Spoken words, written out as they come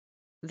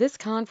This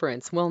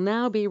conference will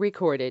now be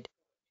recorded.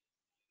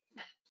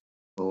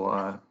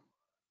 So,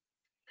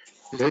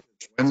 today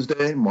is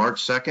Wednesday,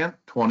 March 2nd,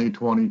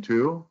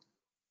 2022.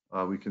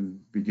 We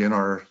can begin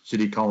our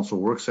City Council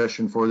work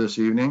session for this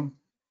evening.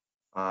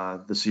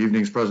 This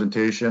evening's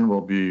presentation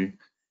will be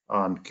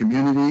on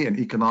community and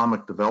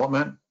economic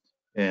development,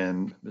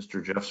 and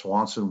Mr. Jeff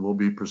Swanson will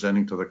be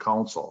presenting to the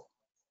council.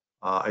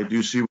 I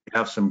do see we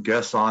have some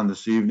guests on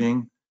this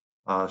evening,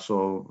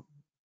 so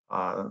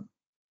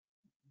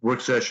work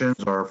sessions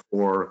are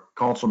for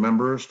council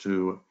members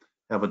to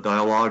have a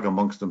dialogue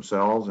amongst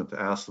themselves and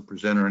to ask the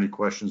presenter any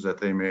questions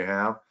that they may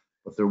have,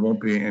 but there won't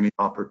be any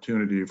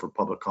opportunity for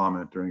public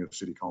comment during a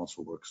city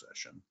council work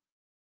session.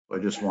 So I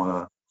just want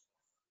to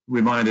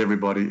remind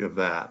everybody of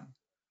that.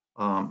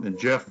 And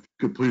Jeff, if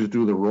you could please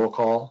do the roll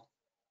call.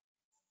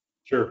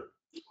 Sure.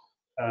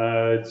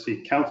 Let's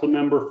see,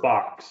 Councilmember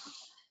Fox.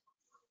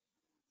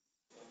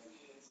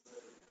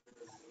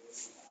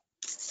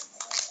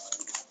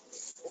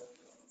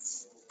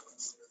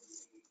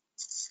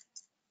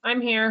 I'm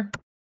here.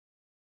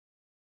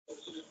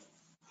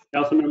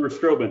 Councilmember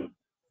Strobin.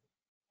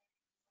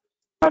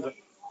 Present.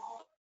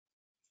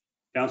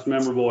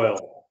 Councilmember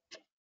Boyle.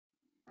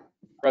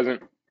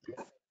 Present.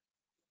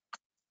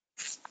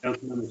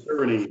 Councilmember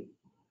Cerveny.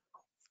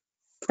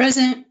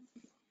 Present.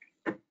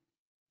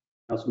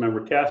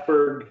 Councilmember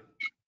Casberg.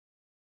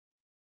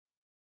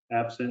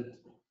 Absent.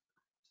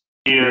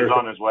 He is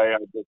on his way.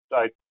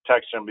 I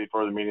texted him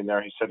before the meeting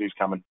there. He said he's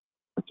coming.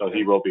 So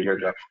he will be here,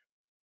 Jeff.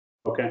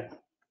 Okay.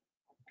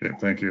 Okay,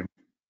 thank you.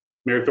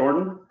 Mayor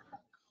Thornton.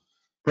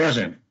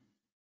 Present.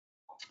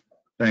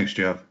 Thanks,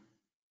 Jeff.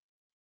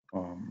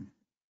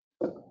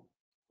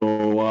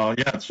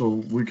 So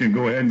we can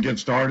go ahead and get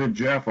started.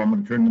 Jeff, I'm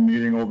going to turn the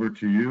meeting over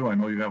to you. I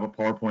know you have a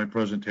PowerPoint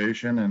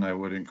presentation, and I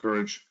would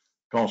encourage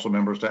council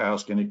members to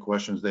ask any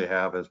questions they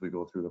have as we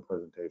go through the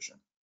presentation.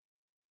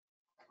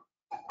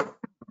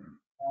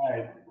 All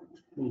right.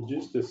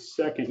 Just a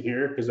second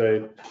here, because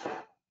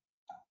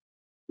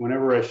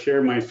whenever I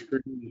share my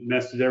screen, it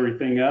messes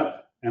everything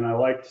up, and I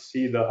like to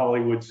see the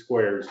Hollywood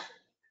squares.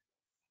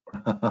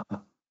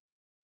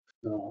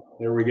 So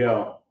there we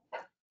go.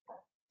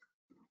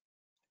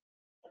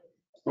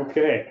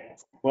 Okay.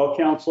 Well,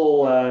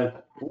 council, I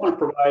want to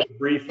provide a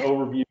brief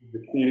overview of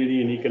the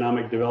community and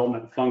economic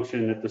development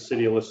function at the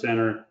City of La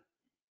Center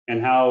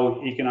and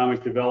how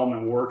economic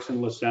development works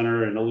in La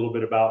Center, and a little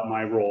bit about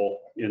my role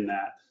in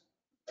that.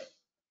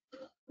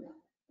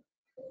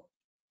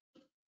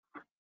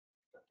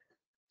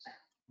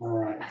 All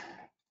right.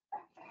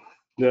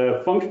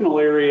 The functional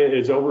area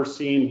is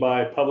overseen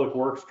by Public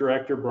Works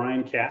Director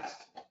Brian Cast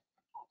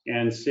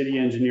and City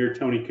Engineer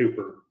Tony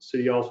Cooper.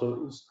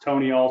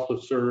 Tony also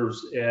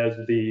serves as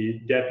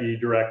the Deputy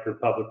Director of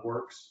Public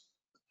Works.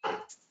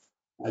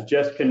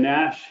 Jessica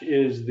Nash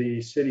is the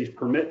city's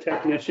permit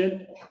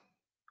technician,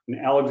 and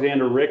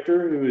Alexander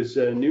Richter, who is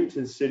new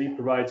to the city,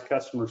 provides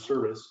customer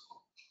service.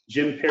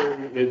 Jim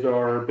Perry is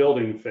our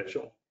building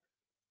official.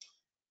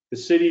 The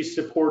city is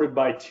supported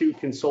by two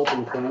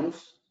consulting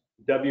firms,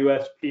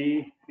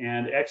 WSP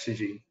and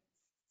Exigy.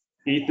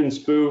 Ethan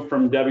Spoo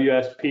from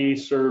WSP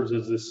serves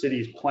as the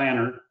city's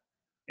planner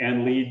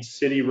and leads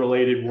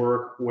city-related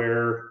work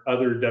where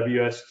other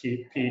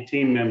WSP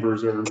team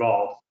members are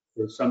involved.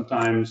 So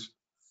sometimes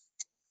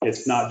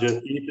it's not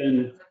just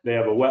Ethan. They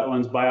have a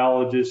wetlands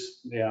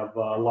biologist. They have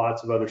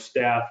lots of other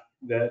staff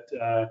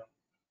that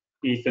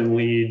Ethan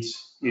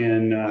leads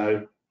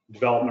in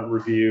development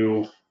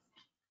review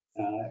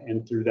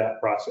and through that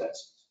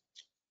process.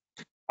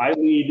 I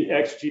lead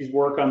Exigy's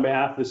work on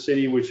behalf of the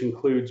city, which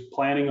includes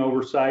planning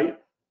oversight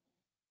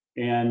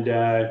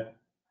and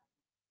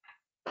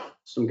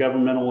some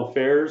governmental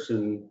affairs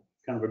and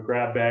kind of a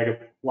grab bag of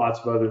lots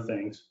of other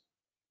things.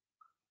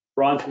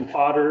 Bronson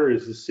Potter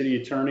is the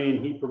city attorney,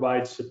 and he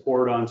provides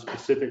support on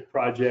specific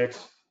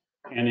projects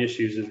and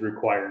issues as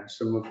required.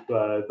 Some of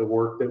the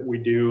work that we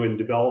do in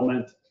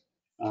development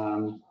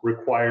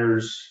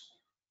requires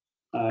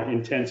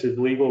intensive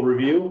legal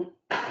review.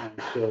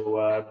 And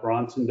so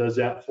Bronson does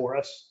that for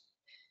us.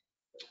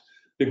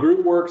 The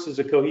group works as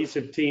a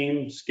cohesive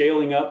team,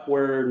 scaling up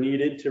where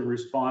needed to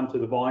respond to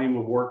the volume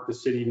of work the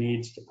city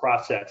needs to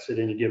process at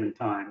any given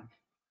time.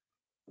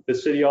 The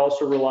city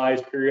also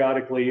relies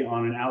periodically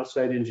on an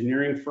outside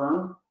engineering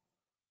firm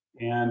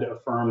and a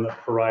firm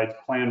that provides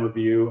plan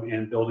review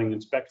and building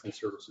inspection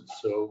services.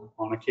 So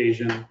on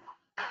occasion,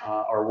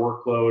 our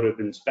workload of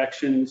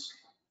inspections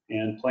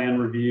and plan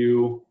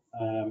review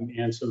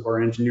and some of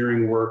our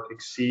engineering work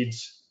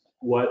exceeds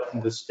what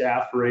the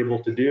staff are able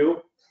to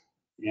do.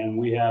 And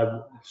we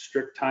have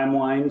strict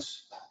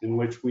timelines in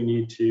which we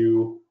need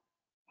to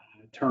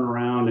turn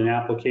around an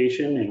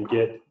application and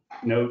get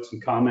notes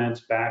and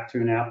comments back to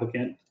an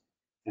applicant.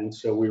 And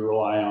so we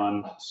rely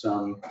on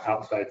some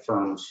outside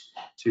firms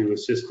to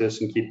assist us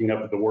in keeping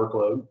up with the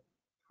workload.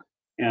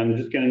 And I'm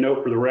just going to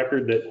note for the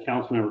record that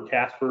Councilmember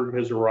Casberg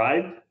has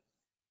arrived.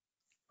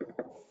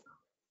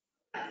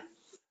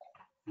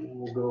 And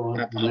we'll go on.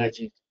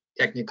 Apologies,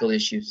 technical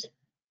issues.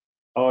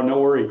 Oh, no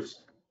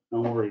worries.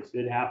 No worries.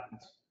 It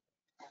happens.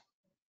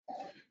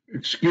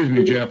 Excuse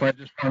me, Jeff, I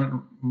just want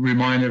to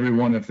remind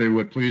everyone if they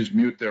would please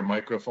mute their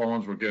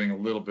microphones. We're getting a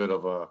little bit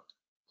of a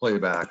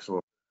playback,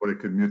 so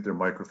everybody could mute their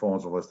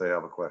microphones unless they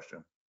have a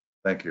question.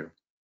 Thank you.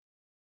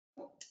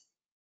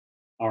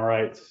 All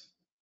right.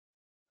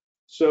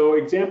 So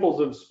examples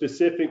of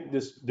specific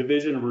this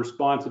division of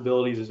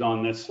responsibilities is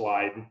on this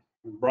slide.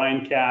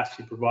 Brian Cass,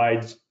 he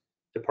provides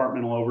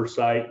departmental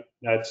oversight.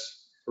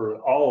 That's for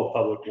all of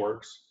public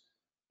works,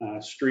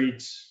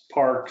 streets,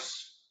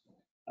 parks,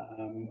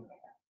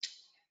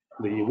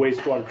 the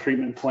wastewater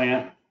treatment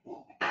plant.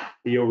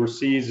 He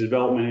oversees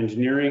development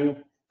engineering,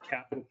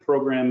 capital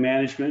program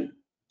management.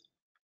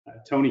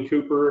 Tony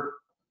Cooper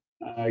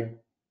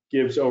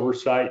gives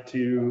oversight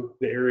to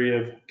the area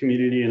of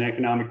community and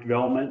economic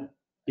development.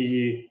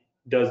 He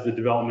does the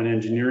development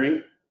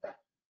engineering,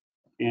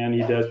 and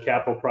he does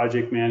capital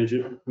project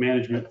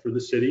management for the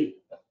city.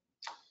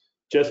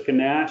 Jessica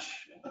Nash,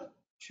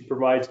 she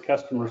provides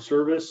customer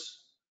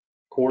service,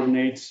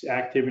 coordinates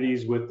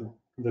activities with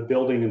the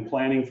building and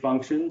planning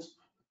functions,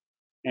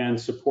 and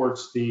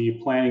supports the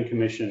planning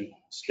commission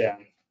staff.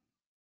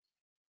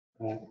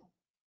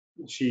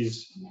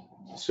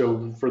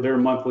 So for their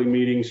monthly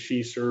meetings,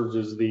 she serves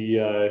as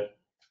the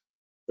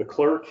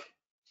clerk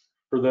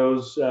for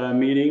those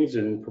meetings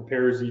and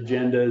prepares the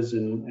agendas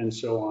and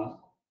so on.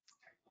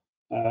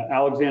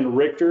 Alexander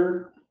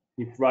Richter,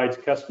 he provides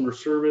customer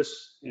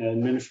service and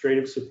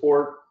administrative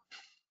support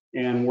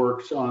and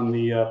works on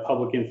the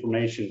public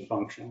information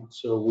function.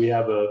 So we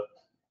have a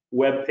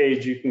web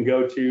page you can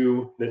go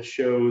to that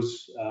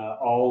shows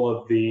all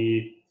of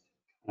the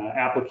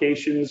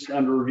applications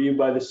under review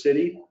by the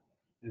city.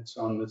 It's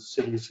on the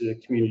city's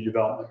community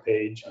development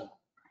page.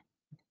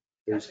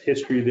 There's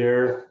history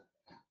there.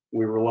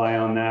 We rely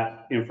on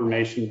that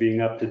information being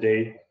up to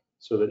date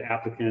so that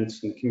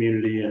applicants and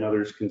community and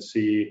others can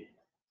see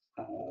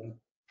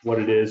what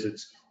it is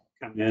that's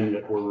come in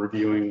that we're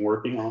reviewing,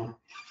 working on.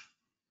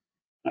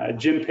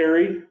 Jim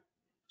Perry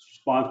is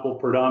responsible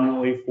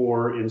predominantly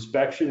for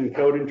inspection and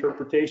code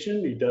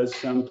interpretation. He does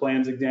some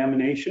plans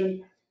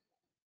examination,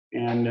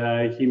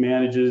 and he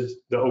manages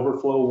the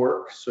overflow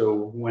work.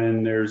 So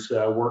when there's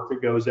work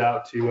that goes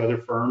out to other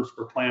firms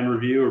for plan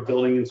review or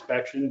building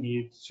inspection,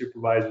 he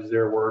supervises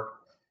their work.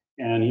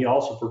 And he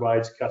also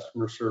provides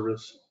customer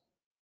service.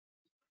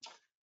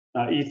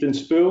 Ethan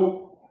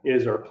Spoo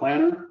is our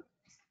planner.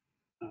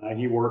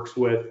 He works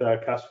with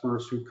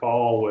customers who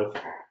call with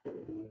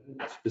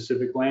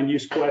specific land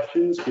use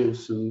questions,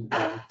 gives some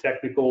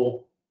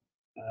technical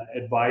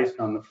advice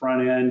on the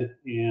front end,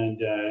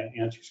 and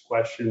answers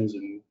questions,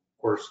 and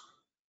of course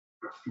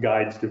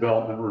guides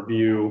development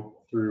review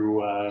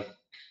through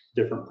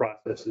different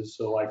processes,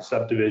 so like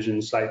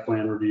subdivision, site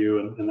plan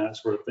review, and that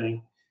sort of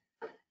thing.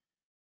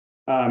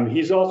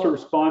 He's also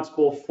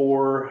responsible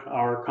for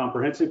our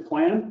comprehensive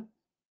plan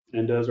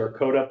and does our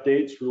code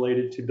updates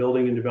related to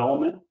building and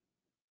development.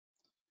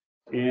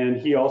 And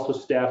he also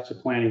staffs the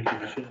planning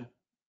commission.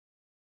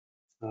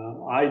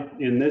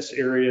 In this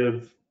area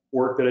of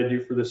work that I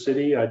do for the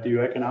city, I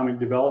do economic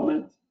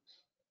development.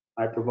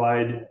 I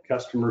provide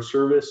customer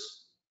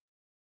service.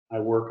 I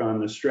work on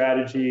the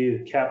strategy,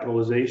 the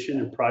capitalization,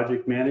 and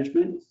project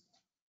management.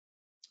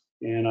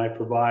 And I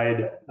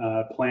provide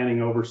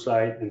planning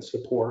oversight and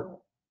support.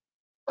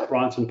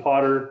 Bronson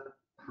Potter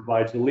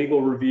provides the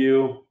legal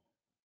review.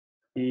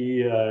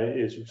 He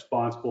is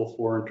responsible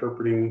for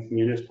interpreting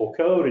municipal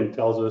code and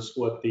tells us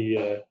what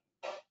the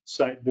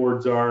site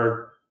boards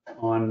are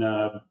on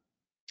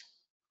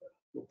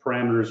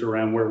parameters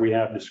around where we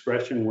have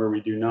discretion, where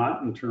we do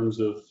not, in terms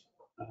of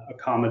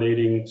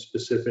accommodating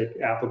specific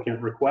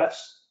applicant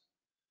requests.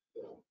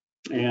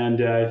 And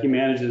he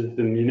manages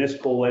the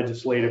municipal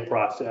legislative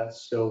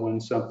process. So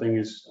when something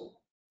is,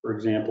 for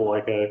example,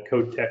 like a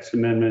code text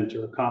amendment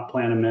or a comp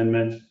plan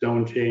amendment,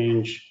 zone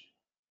change,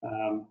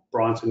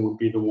 Bronson would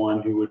be the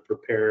one who would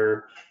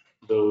prepare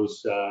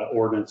those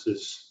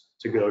ordinances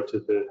to go to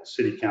the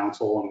city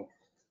council.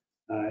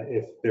 And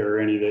if there are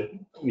any that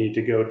need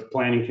to go to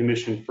planning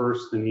commission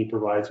first, then he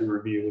provides a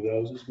review of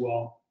those as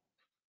well.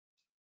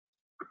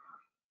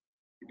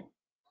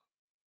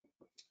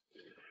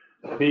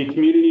 The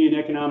community and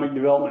economic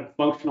development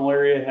functional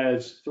area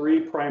has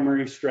three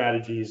primary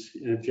strategies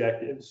and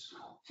objectives.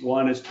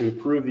 One is to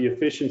improve the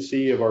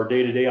efficiency of our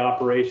day-to-day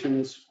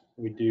operations.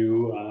 We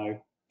do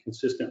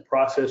consistent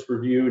process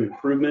review and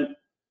improvement.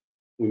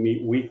 We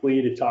meet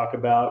weekly to talk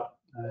about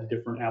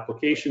different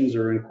applications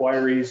or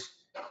inquiries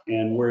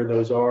and where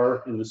those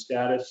are in the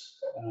status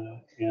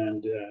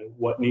and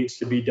what needs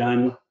to be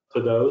done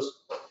to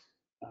those.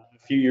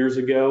 A few years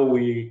ago,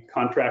 we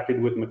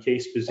contracted with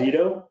McKay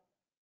Sposito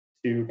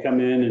to come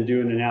in and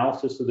do an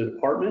analysis of the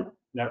department.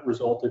 That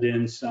resulted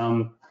in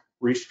some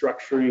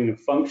restructuring of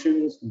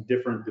functions,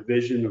 different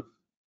division of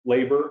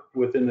labor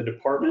within the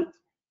department,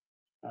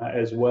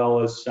 as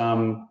well as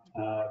some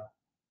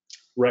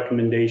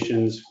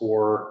recommendations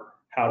for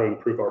how to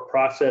improve our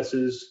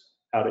processes,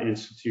 how to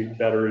institute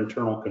better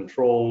internal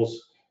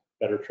controls,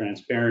 better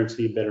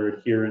transparency, better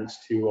adherence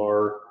to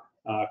our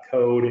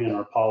code and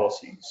our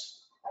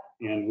policies.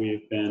 and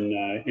we've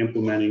been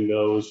implementing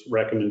those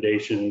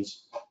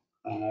recommendations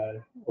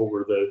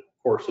over the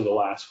course of the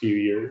last few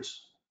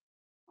years.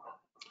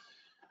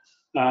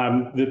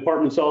 The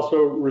department's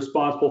also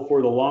responsible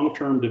for the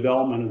long-term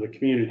development of the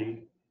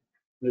community.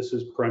 This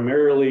is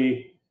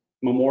primarily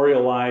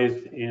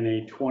memorialized in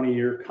a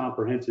 20-year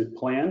comprehensive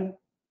plan.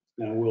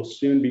 We'll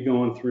soon be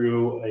going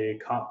through a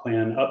comp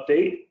plan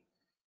update.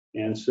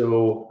 And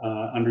so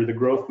under the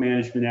Growth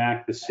Management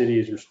Act, the city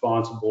is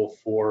responsible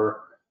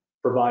for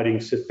providing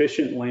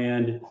sufficient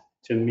land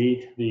to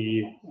meet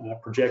the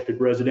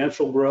projected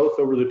residential growth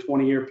over the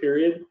 20-year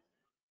period,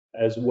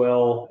 as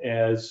well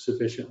as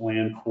sufficient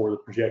land for the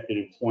projected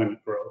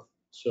employment growth.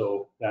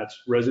 So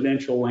that's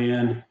residential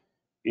land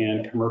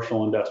and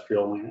commercial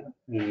industrial land.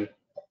 And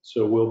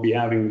so we'll be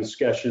having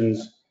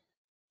discussions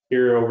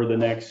here over the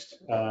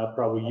next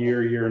probably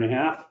year and a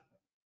half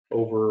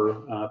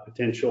over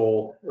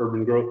potential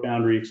urban growth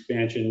boundary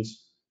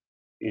expansions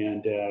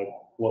and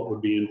what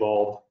would be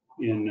involved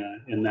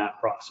in that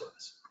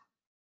process.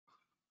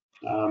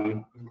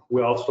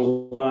 We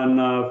also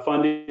run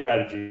funding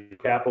strategy,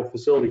 capital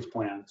facilities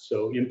plan.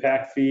 So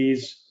impact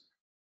fees,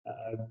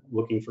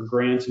 looking for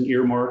grants and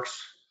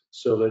earmarks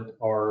so that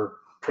our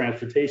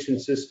transportation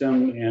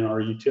system and our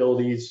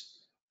utilities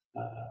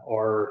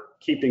are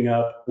keeping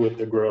up with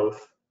the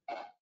growth.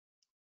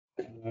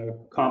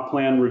 Comp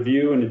plan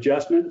review and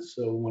adjustment.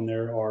 So when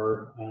there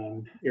are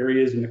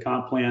areas in the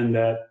comp plan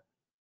that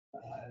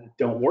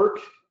don't work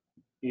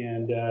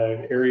and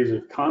areas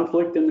of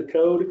conflict in the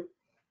code,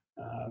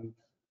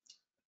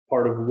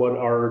 part of what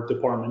our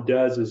department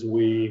does is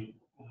we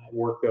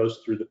work those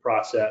through the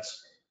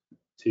process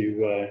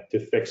to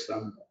fix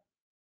them.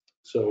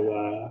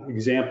 So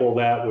example of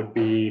that would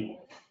be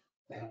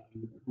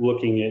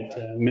looking at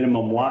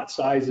minimum lot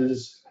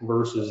sizes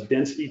versus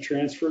density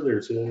transfer.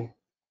 There's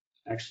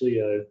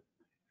actually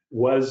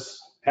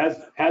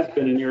has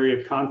been an area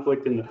of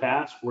conflict in the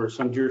past where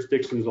some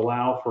jurisdictions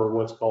allow for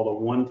what's called a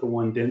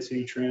one-to-one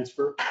density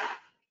transfer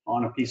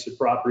on a piece of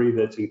property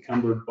that's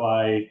encumbered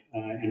by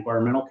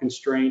environmental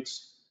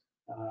constraints.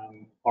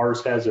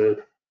 Ours has a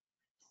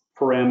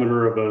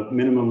parameter of a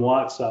minimum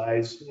lot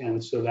size,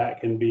 and so that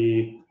can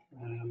be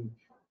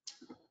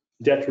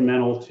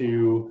detrimental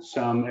to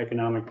some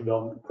economic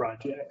development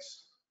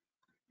projects.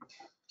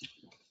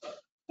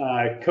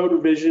 Code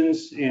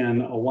revisions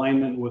and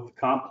alignment with the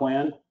comp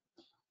plan.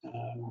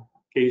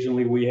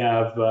 Occasionally we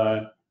have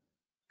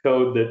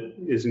code that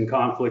is in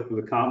conflict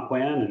with the comp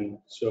plan, and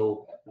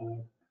so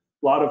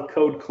a lot of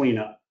code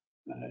cleanup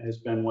has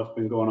been what's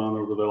been going on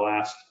over the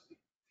last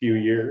few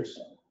years.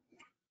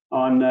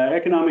 On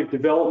economic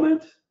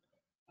development,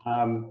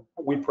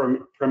 we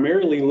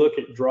primarily look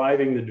at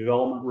driving the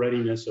development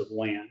readiness of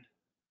land.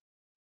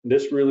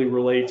 This really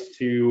relates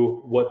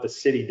to what the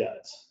city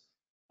does.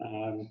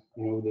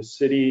 The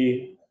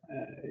city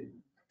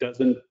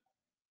doesn't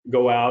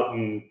go out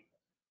and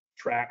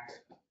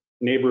tract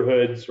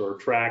neighborhoods or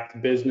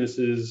tract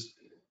businesses.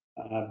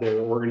 There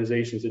are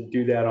organizations that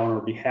do that on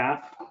our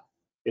behalf.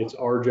 It's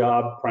our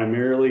job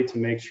primarily to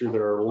make sure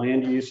that our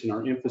land use and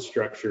our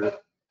infrastructure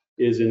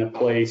is in a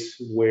place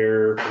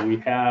where we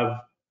have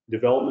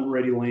development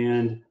ready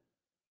land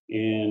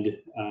and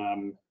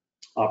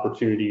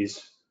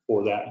opportunities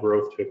for that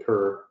growth to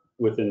occur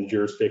within the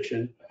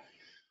jurisdiction.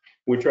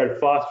 We try to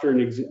foster an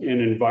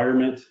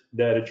environment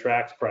that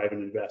attracts private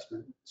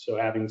investment. So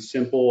having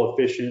simple,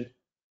 efficient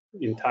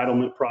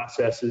entitlement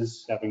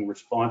processes, having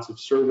responsive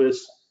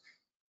service,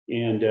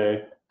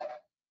 and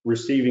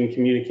receiving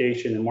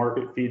communication and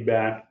market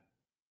feedback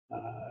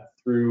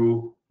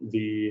through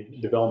the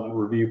development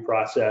review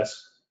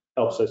process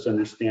helps us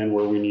understand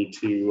where we need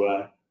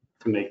to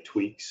make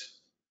tweaks.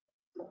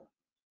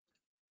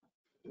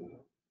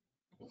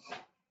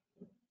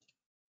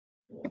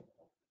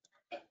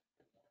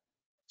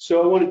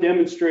 So I want to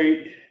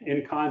demonstrate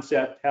in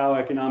concept how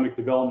economic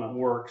development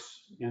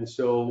works. And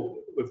so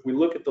if we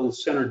look at the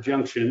center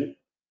junction,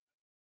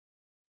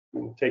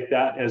 we'll take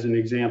that as an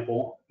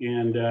example,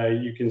 and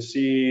you can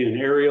see an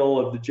aerial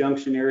of the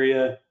junction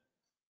area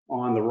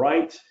on the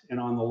right, and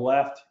on the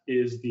left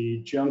is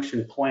the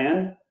junction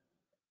plan,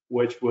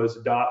 which was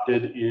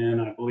adopted in,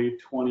 I believe,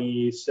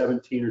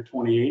 2017 or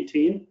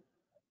 2018,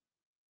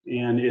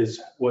 and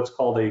is what's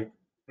called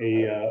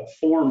a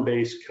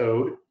form-based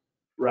code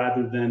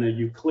rather than a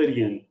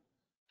Euclidean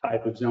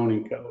type of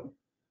zoning code.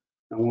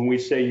 And when we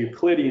say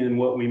Euclidean,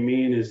 what we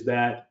mean is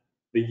that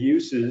the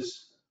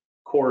uses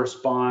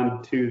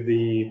correspond to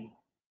the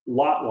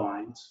lot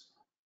lines.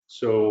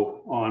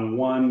 So on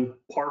one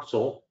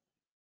parcel,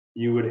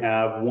 you would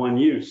have one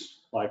use,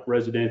 like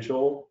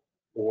residential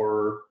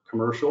or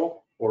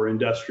commercial or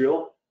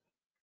industrial.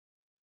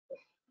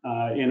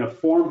 In a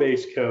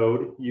form-based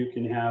code, you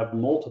can have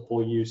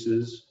multiple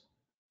uses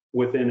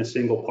within a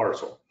single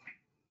parcel.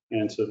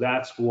 And so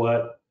that's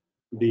what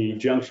the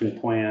junction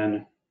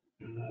plan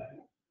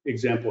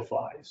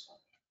exemplifies.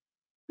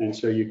 And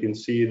so you can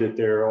see that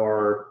there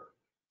are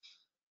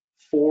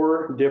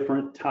 4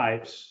 different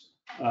types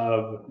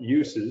of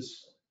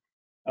uses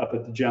up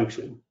at the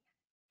junction.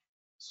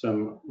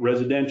 Some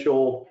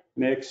residential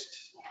mixed,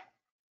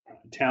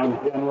 town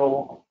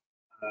general,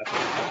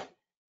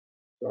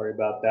 sorry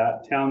about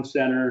that, town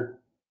center,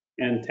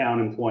 and town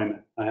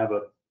employment. I have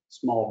a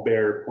small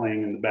bear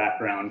playing in the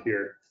background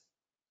here,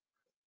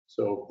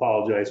 so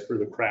apologize for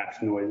the crash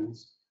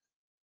noises.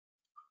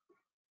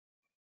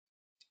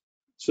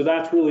 So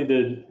that's really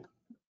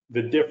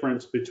the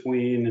difference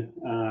between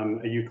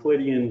a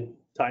Euclidean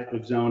type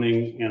of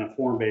zoning and a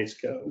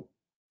form-based code.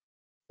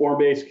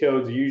 Form-based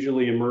codes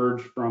usually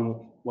emerge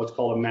from what's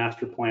called a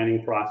master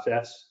planning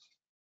process.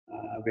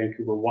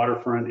 Vancouver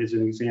waterfront is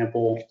an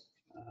example.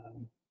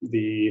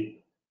 The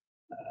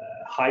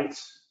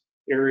Heights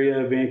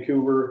area of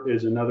Vancouver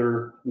is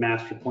another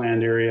master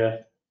planned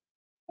area.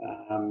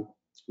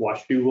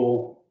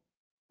 Washougal,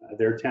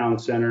 their town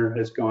center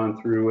has gone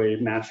through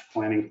a master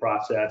planning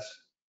process.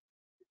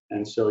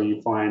 And so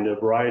you find a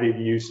variety of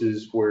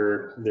uses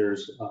where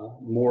there's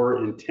more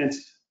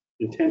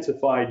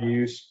intensified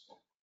use,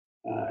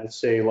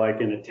 say like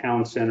in a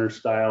town center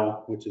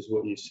style, which is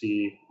what you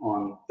see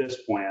on this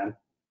plan.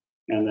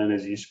 And then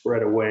as you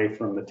spread away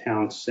from the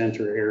town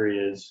center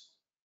areas,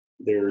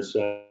 there's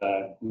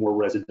more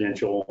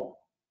residential,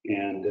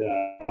 and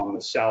on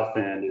the south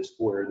end is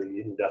where the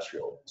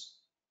industrial is.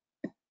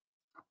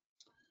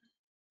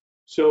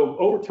 So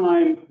over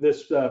time,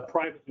 this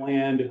private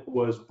land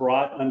was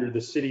brought under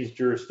the city's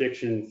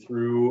jurisdiction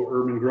through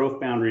urban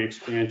growth boundary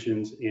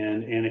expansions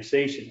and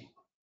annexation.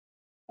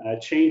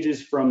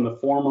 Changes from the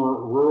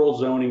former rural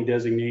zoning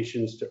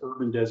designations to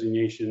urban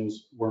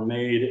designations were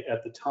made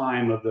at the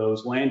time of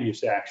those land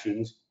use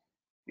actions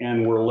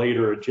and were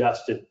later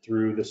adjusted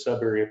through the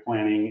sub-area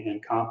planning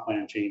and comp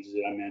plan changes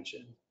that I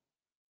mentioned.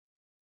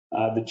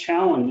 The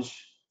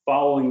challenge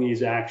following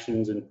these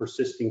actions and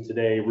persisting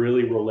today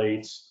really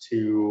relates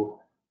to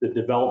the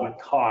development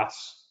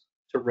costs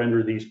to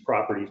render these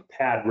properties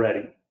pad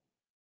ready.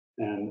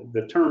 And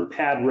the term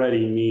pad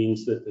ready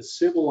means that the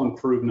civil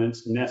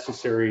improvements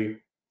necessary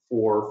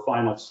for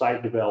final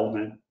site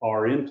development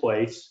are in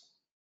place.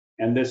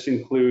 And this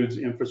includes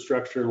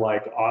infrastructure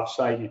like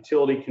off-site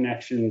utility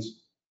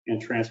connections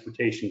and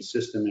transportation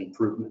system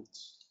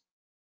improvements.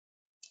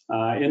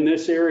 In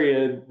this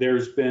area,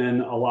 there's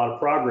been a lot of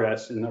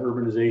progress in the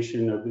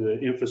urbanization of the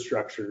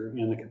infrastructure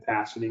and the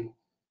capacity.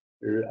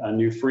 A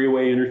new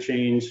freeway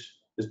interchange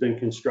has been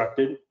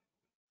constructed.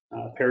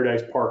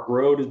 Paradise Park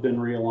Road has been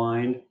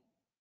realigned,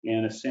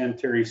 and a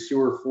sanitary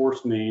sewer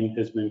force main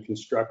has been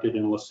constructed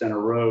in La Center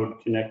Road,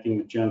 connecting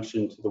the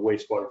junction to the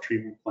wastewater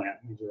treatment plant.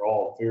 These are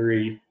all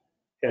very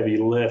heavy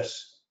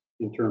lifts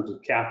in terms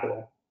of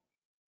capital.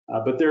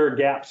 But there are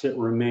gaps that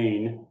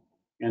remain,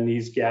 and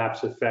these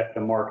gaps affect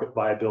the market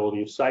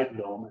viability of site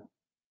development.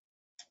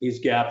 These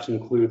gaps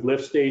include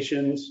lift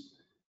stations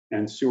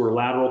and sewer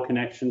lateral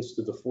connections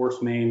to the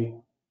force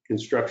main,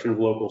 construction of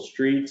local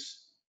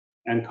streets,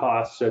 and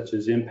costs such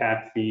as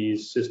impact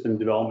fees, system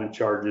development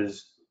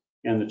charges,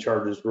 and the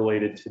charges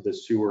related to the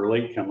sewer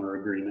latecomer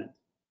agreement.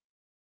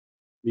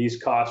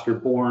 These costs are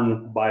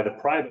borne by the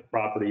private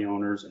property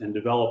owners and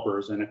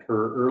developers and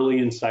occur early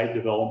in site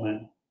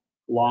development,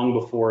 long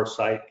before a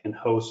site can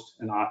host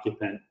an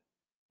occupant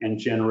and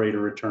generate a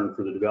return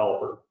for the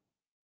developer.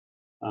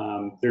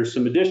 There's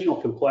some additional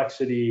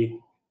complexity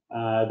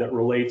that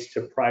relates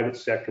to private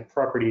sector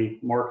property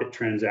market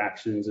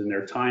transactions and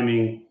their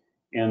timing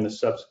and the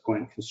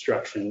subsequent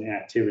construction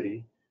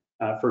activity.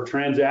 For a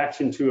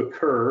transaction to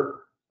occur,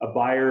 a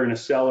buyer and a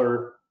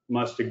seller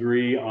must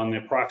agree on the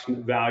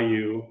approximate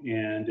value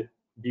and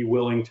be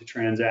willing to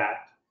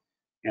transact.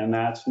 And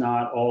that's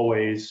not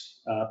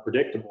always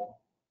predictable.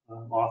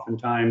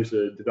 Oftentimes,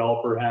 a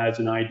developer has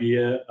an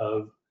idea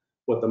of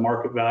what the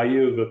market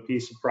value of a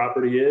piece of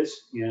property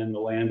is, and the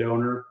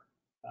landowner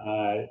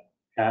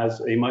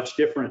has a much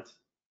different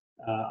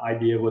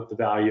idea of what the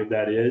value of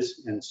that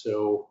is. And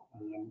so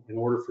in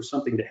order for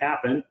something to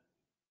happen,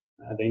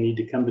 they need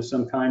to come to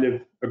some kind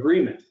of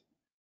agreement.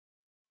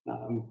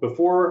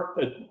 Before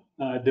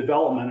a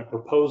development, a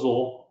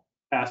proposal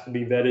has to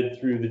be vetted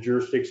through the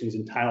jurisdiction's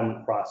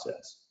entitlement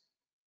process.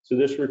 So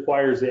this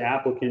requires the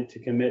applicant to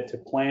commit to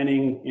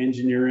planning,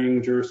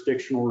 engineering,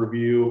 jurisdictional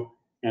review,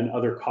 and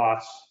other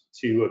costs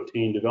to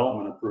obtain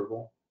development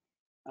approval.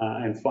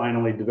 And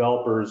finally,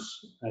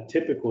 developers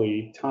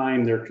typically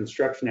time their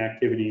construction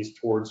activities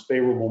towards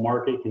favorable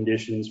market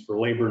conditions for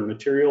labor and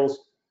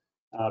materials,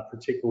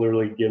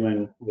 particularly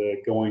given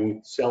the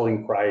going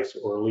selling price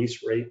or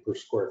lease rate per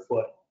square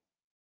foot.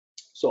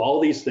 So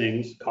all these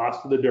things,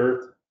 cost of the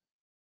dirt,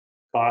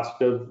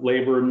 cost of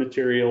labor and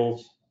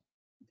materials,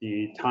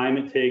 the time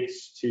it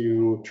takes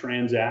to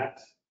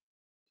transact,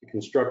 to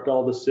construct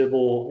all the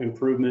civil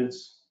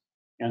improvements,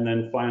 and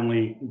then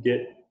finally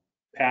get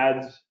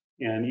pads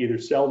and either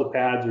sell the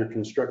pads or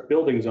construct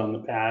buildings on the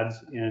pads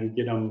and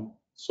get them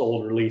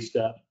sold or leased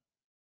up.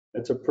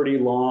 That's a pretty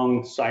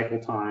long cycle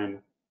time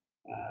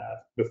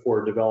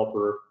before a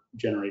developer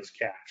generates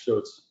cash. So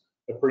it's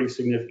a pretty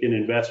significant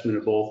investment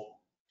of both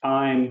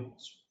time,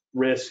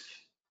 risk,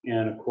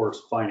 and of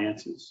course,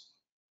 finances.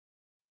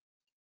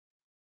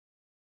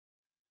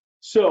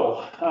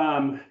 So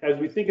as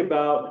we think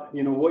about,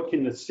 what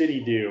can the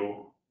city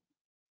do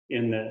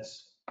in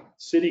this.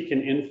 City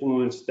can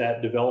influence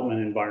that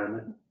development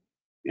environment.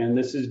 And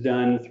this is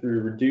done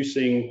through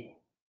reducing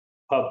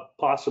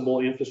possible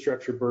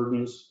infrastructure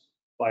burdens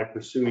by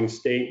pursuing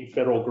state and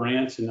federal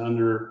grants and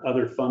under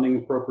other funding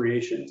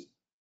appropriations.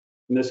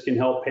 And this can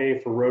help pay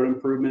for road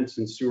improvements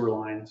and sewer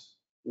lines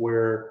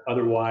where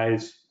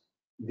otherwise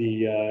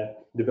the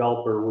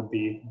developer would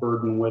be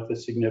burdened with the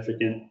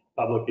significant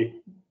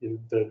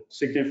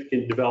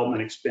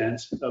development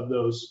expense of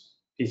those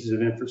pieces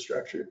of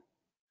infrastructure.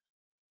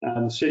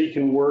 The city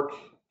can work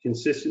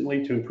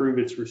consistently to improve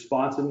its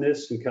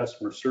responsiveness and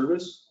customer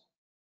service,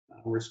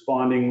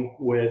 responding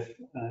with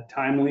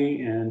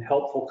timely and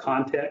helpful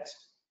context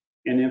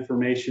and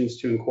information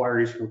to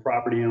inquiries from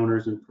property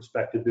owners and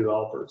prospective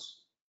developers.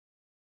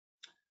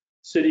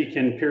 City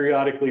can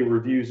periodically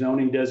review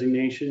zoning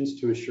designations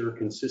to assure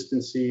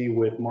consistency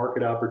with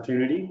market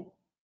opportunity.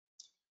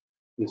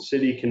 The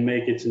city can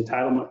make its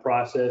entitlement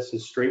process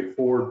as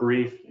straightforward,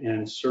 brief,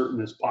 and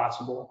certain as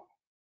possible.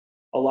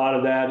 A lot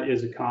of that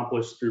is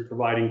accomplished through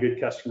providing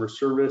good customer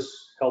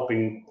service,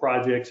 helping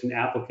projects and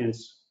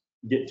applicants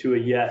get to a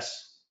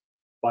yes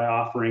by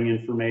offering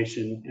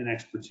information and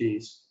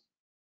expertise.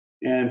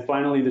 And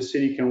finally, the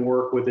city can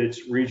work with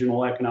its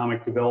regional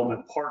economic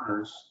development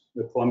partners,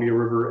 the Columbia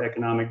River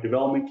Economic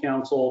Development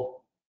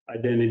Council,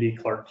 Identity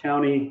Clark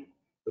County,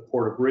 the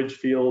Port of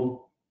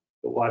Ridgefield,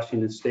 the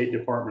Washington State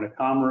Department of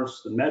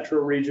Commerce, the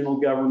Metro Regional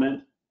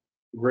Government,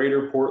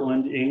 Greater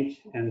Portland, Inc.,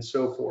 and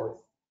so forth.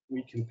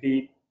 We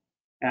compete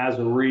as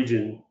a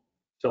region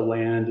to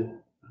land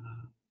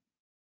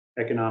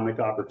economic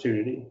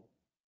opportunity.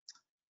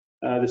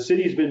 The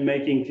city's been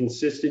making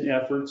consistent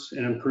efforts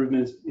and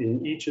improvements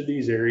in each of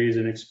these areas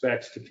and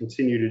expects to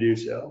continue to do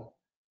so.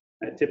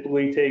 It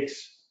typically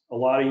takes a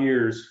lot of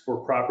years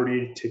for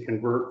property to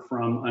convert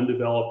from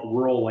undeveloped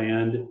rural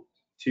land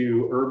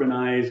to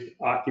urbanized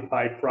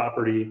occupied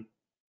property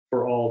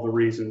for all the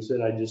reasons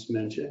that I just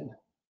mentioned.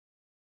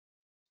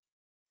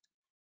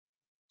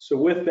 So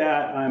with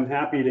that, I'm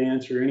happy to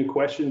answer any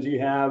questions you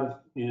have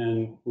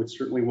and would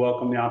certainly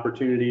welcome the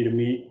opportunity to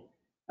meet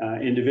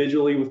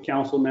individually with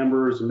council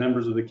members and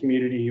members of the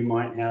community who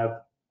might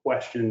have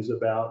questions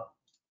about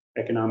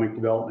economic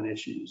development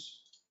issues.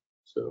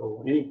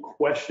 So any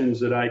questions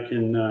that I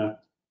can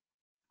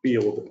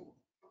field?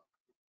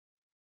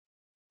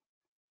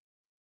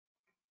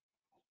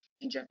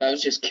 Jeff, I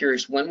was just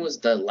curious, when was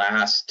the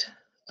last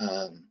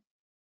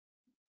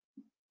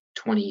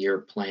 20-year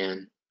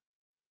plan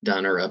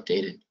done or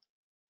updated?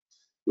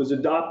 Was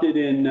adopted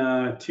in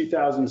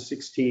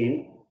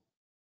 2016.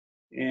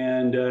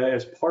 And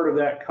as part of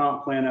that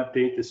comp plan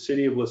update, the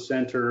city of La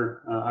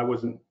Center, I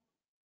wasn't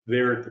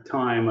there at the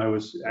time. I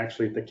was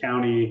actually at the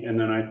county. And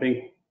then I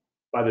think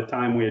by the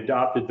time we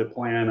adopted the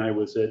plan, I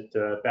was at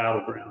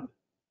Battleground.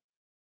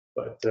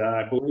 But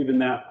I believe in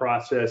that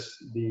process,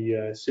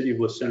 the city of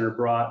La Center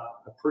brought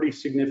a pretty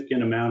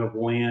significant amount of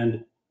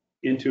land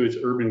into its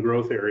urban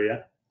growth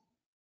area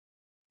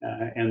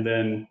and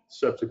then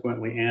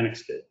subsequently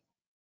annexed it,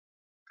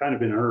 kind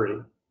of in a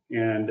hurry.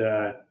 And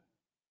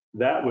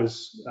that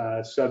was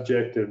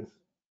subject of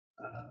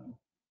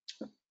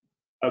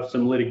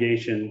some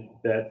litigation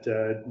that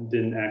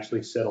didn't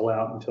actually settle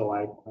out until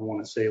I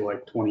want to say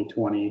like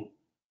 2020.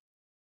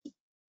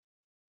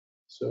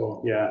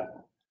 So yeah,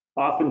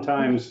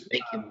 oftentimes,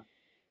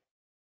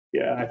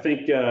 yeah, I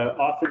think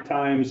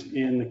oftentimes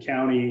in the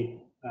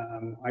county,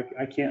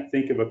 I can't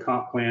think of a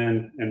comp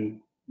plan, and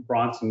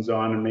Bronson's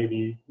on, and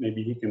maybe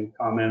he can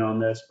comment on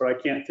this, but I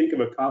can't think of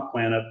a comp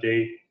plan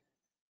update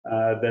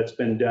that's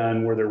been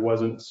done where there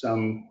wasn't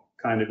some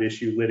kind of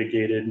issue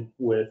litigated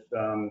with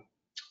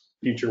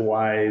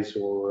FutureWise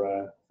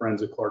or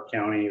Friends of Clark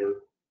County or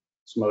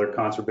some other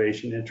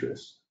conservation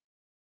interests.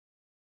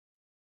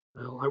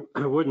 Well,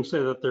 I wouldn't say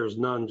that there's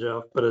none,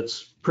 Jeff, but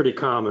it's pretty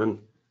common.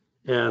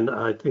 And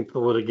I think the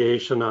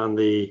litigation on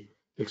the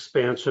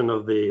expansion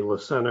of the La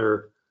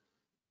Center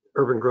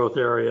urban growth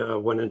area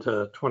went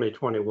into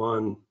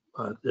 2021,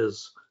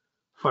 is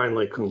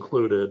finally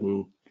concluded.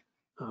 And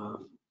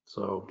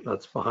so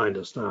that's behind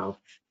us now.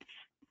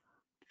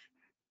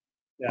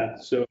 Yeah,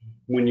 so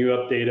when you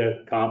update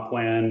a comp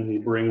plan,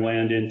 you bring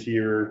land into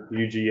your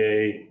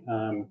UGA,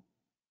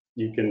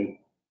 you can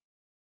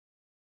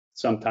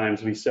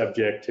sometimes be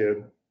subject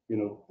to,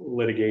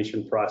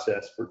 litigation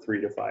process for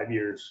 3 to 5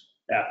 years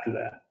after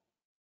that.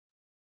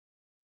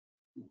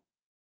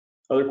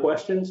 Other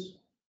questions?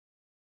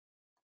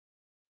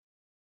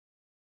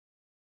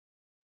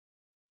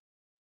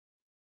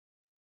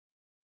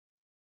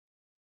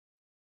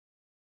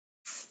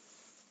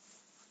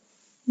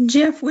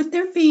 Jeff, would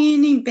there be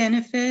any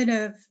benefit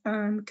of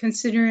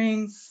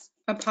considering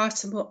a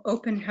possible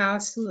open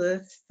house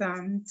with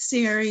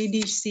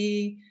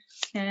CREDC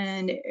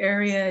and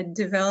area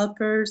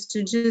developers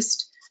to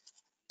just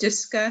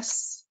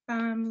discuss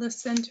La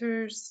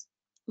Center's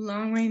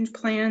long-range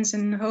plans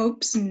and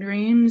hopes and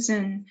dreams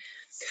and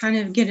kind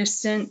of get a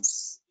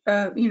sense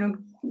of,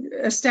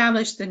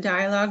 establish the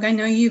dialogue? I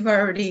know you've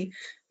already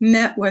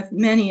met with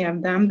many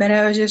of them, but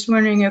I was just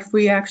wondering if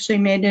we actually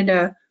made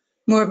it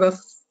more of a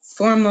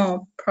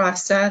formal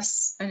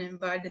process and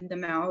invited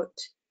them out.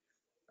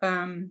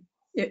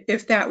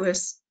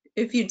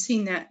 If you'd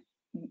seen that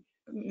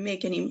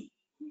make any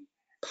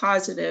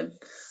positive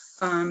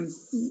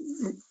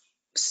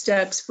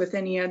steps with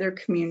any other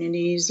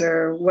communities,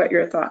 or what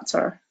your thoughts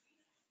are.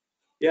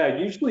 Yeah,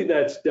 usually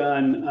that's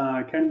done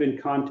kind of in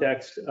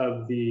context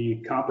of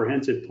the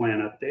comprehensive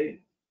plan update.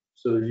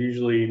 So there's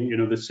usually,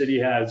 the city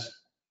has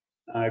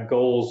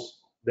goals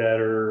that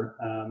are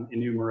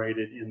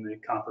enumerated in the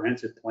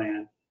comprehensive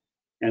plan.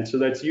 And so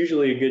that's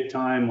usually a good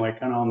time, like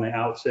kind of on the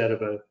outset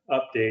of an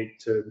update,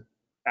 to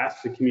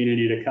ask the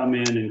community to come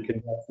in and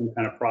conduct some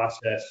kind of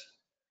process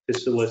to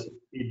solicit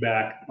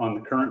feedback on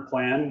the current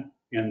plan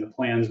and the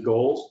plan's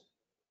goals,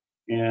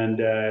 and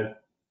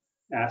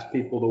ask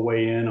people to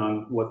weigh in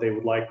on what they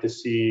would like to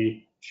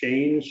see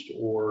changed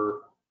or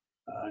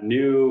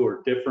new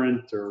or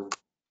different, or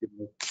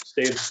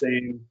stay the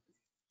same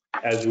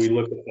as we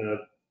look at the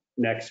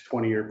next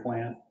 20-year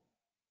plan.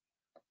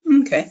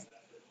 Okay.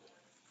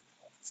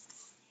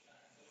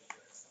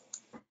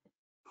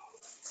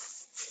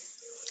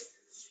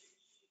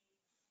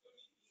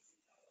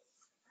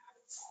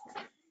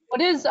 What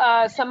is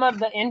some of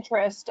the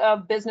interest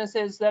of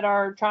businesses that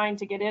are trying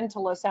to get into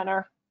La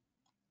Center,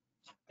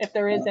 if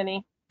there is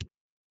any?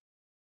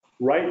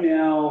 Right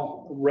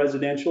now,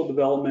 residential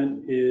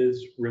development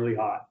is really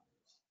hot.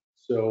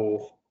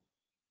 So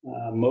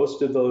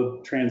most of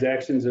the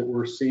transactions that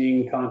we're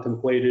seeing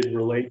contemplated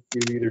relate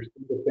to either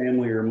single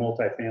family or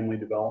multifamily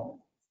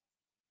development.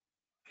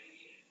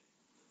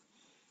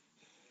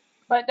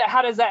 But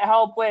how does that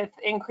help with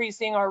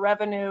increasing our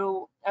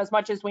revenue as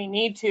much as we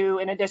need to,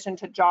 in addition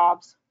to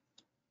jobs?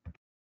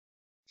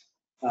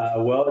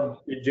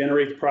 Well, it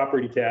generates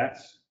property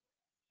tax.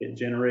 It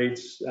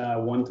generates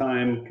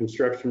one-time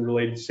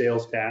construction-related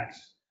sales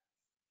tax.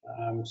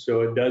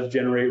 So it does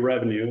generate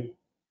revenue,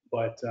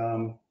 but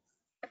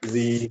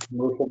the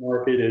commercial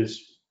market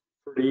is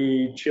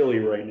pretty chilly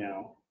right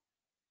now.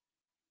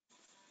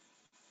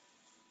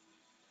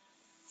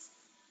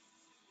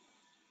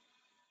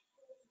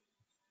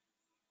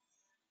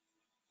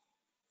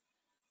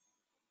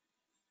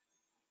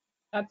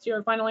 That's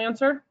your final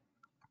answer?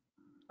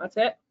 That's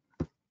it?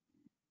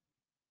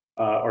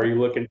 Are you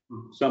looking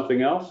for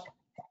something else?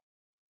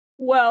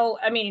 Well,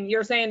 I mean,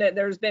 you're saying that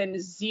there's been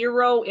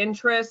zero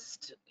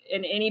interest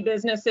in any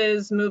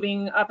businesses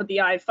moving up at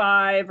the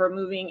I-5 or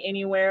moving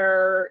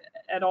anywhere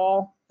at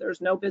all? There's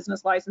no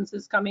business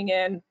licenses coming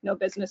in, no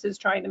businesses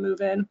trying to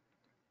move in?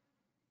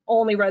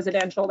 Only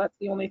residential, that's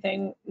the only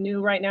thing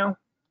new right now?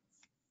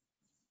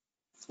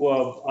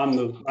 Well,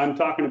 I'm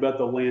talking about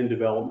the land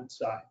development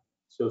side.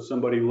 So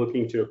somebody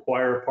looking to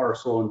acquire a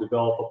parcel and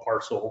develop a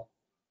parcel.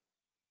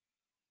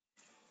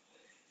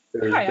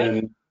 There's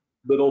been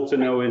little to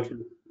no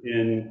interest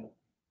in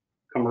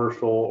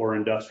commercial or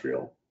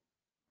industrial.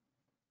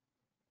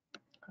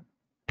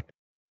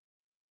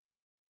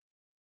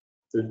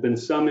 There's been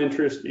some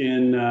interest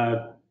in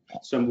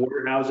some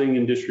warehousing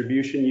and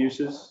distribution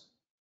uses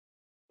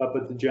up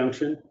at the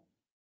junction,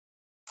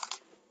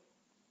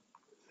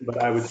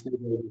 but I would say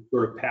they're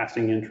sort of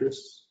passing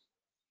interests.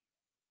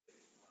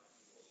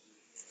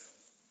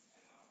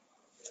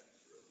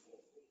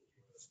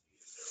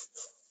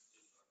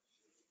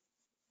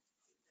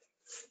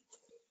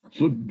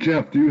 So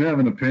Jeff, do you have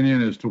an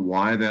opinion as to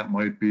why that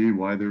might be,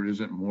 why there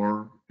isn't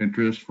more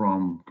interest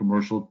from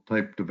commercial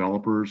type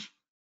developers,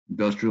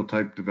 industrial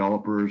type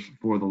developers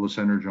for the La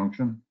Center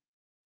Junction?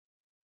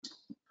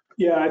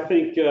 Yeah, I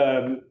think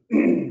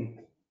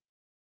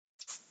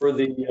for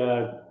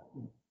the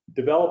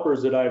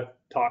developers that I've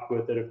talked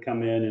with that have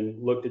come in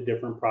and looked at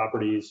different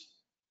properties,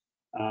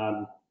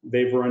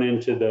 they've run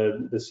into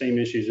the same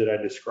issues that I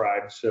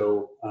described.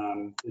 So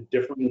the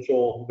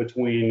differential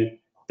between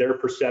their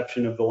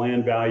perception of the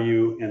land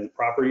value and the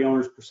property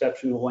owner's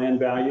perception of the land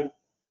value,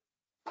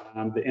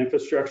 the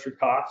infrastructure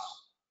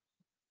costs,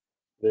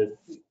 the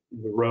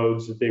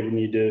roads that they would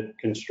need to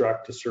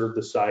construct to serve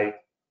the site,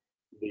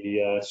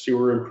 the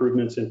sewer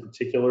improvements in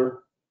particular.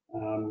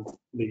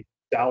 The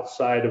south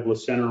side of La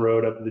Center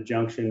Road up at the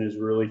junction is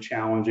really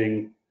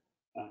challenging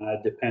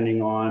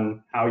depending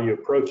on how you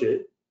approach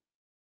it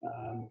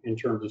in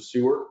terms of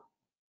sewer.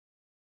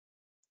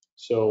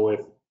 So if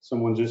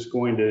someone's just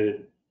going to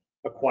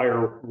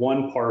acquire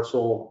one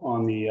parcel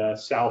on the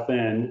south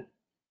end,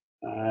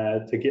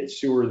 to get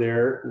sewer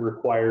there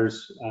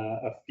requires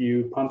a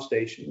few pump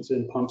stations,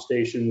 and pump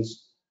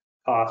stations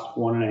cost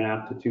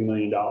 $1.5 to $2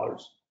 million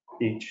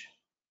each.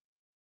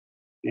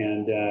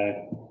 And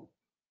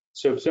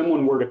so if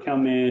someone were to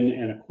come in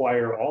and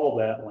acquire all of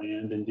that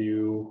land and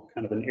do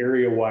kind of an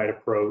area-wide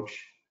approach,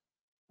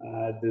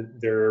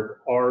 there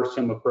are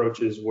some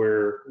approaches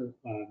where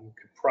you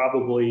could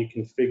probably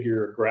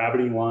configure a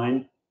gravity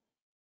line,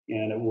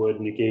 and it would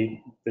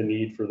negate the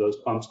need for those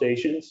pump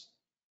stations.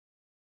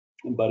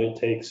 But it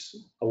takes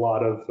a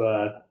lot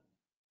of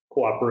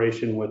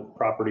cooperation with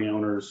property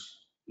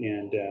owners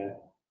and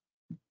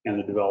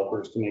the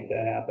developers to make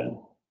that happen.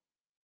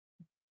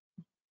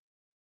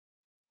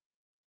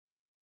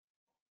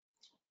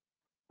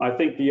 I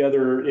think the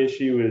other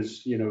issue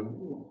is,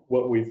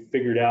 what we've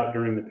figured out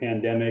during the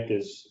pandemic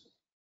is,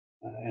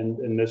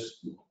 and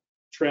this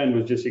trend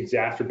was just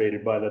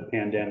exacerbated by the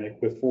pandemic.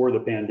 Before the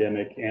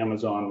pandemic,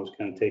 Amazon was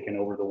kind of taking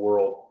over the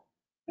world.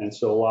 And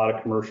so a lot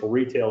of commercial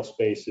retail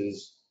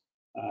spaces,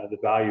 the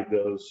value of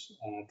those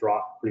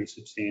dropped pretty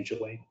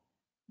substantially.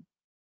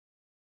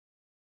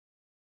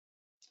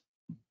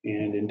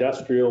 And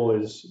industrial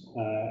is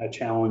a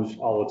challenge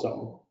all its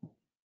own.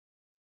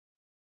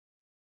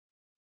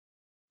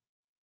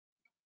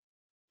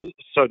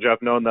 So Jeff,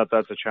 knowing that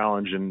that's a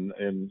challenge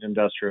in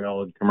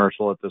industrial and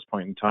commercial at this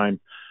point in time,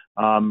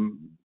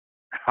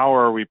 how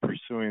are we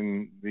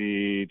pursuing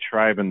the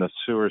tribe and the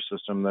sewer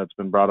system that's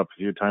been brought up a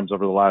few times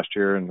over the last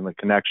year and the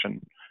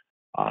connection?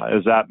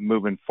 Is that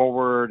moving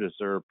forward? Is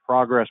there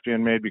progress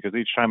being made? Because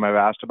each time I've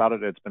asked about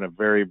it, it's been a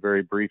very,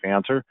 very brief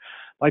answer.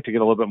 I'd like to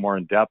get a little bit more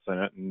in depth in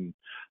it and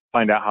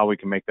find out how we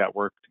can make that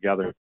work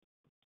together.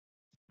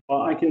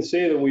 Well, I can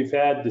say that we've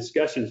had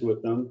discussions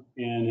with them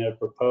and have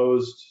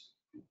proposed,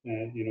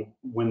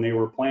 when they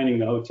were planning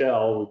the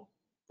hotel,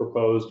 we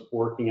proposed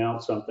working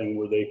out something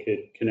where they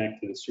could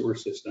connect to the sewer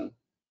system.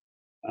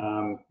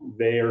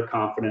 They are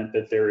confident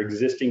that their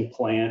existing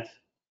plant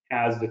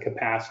has the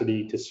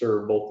capacity to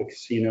serve both the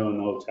casino and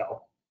the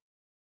hotel.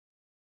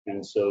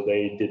 And so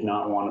they did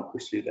not want to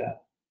pursue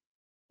that.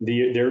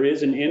 There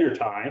is an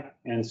intertie,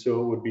 and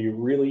so it would be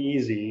really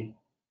easy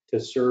to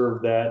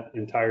serve that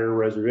entire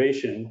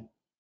reservation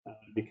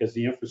because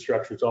the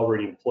infrastructure is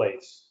already in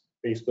place.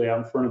 Basically, out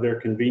in front of their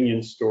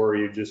convenience store,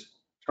 you just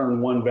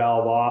turn one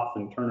valve off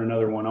and turn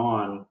another one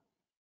on,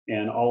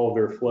 and all of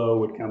their flow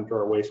would come to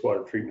our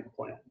wastewater treatment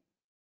plant.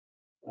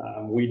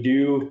 We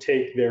do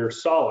take their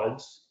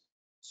solids,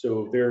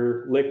 so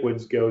their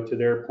liquids go to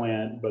their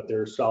plant, but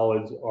their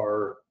solids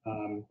are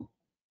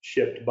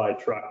shipped by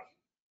truck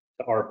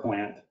to our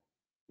plant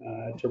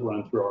to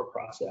run through our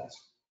process.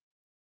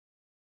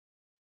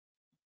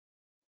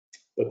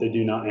 But they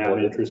do not have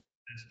interest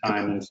at this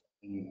time in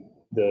sending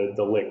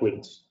the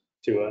liquids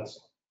to us.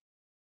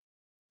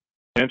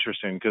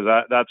 Interesting, because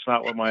that's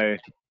not what my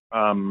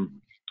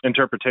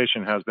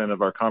interpretation has been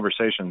of our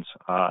conversations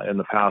in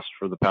the past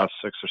for the past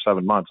 6 or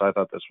 7 months. I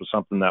thought this was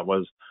something that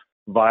was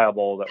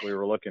viable that we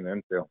were looking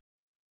into.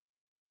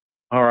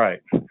 All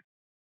right.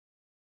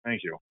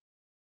 Thank you.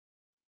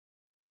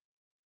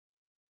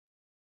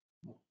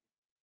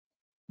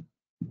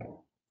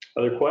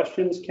 Other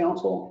questions,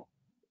 council?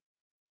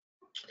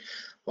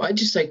 Well, I'd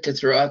just like to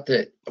throw out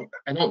that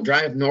I don't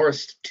drive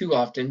north too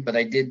often, but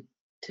I did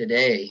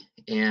today,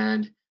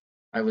 and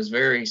I was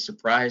very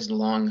surprised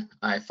along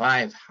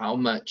I-5 how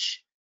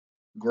much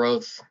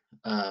growth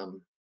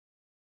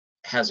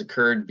has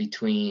occurred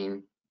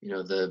between,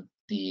 the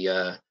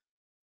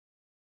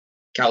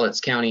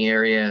Cowlitz County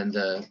area and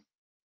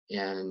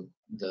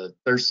the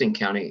Thurston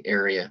County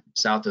area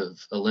south of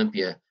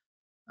Olympia.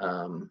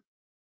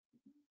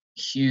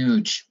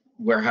 Huge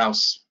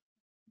warehouse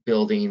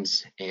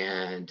buildings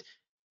and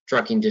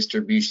trucking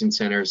distribution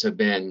centers have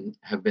been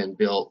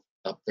built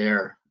up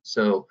there.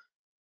 So,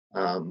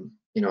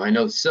 I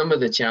know some of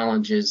the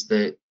challenges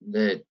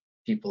that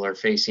people are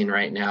facing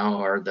right now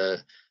are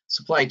the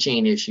supply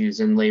chain issues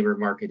and labor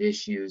market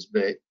issues,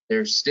 but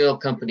there's still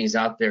companies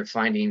out there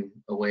finding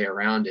a way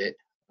around it.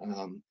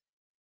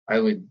 I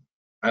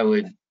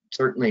would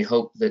certainly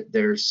hope that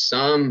there's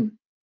some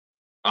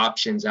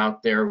options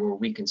out there where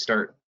we can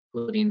start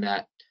putting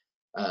that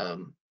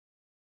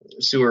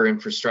sewer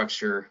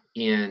infrastructure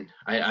in.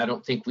 I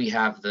don't think we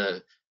have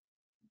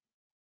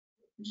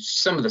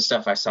some of the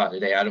stuff I saw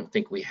today, I don't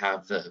think we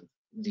have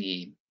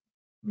the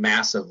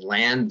massive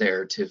land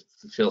there to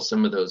fulfill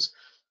some of those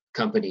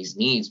companies'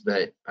 needs,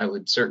 but I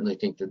would certainly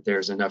think that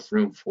there's enough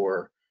room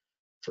for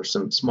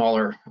some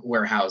smaller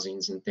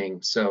warehousings and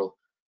things. So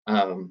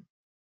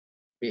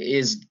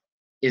is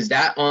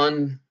that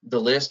on the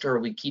list, or are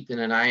we keeping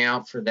an eye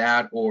out for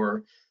that,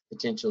 or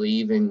potentially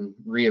even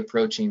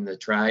reapproaching the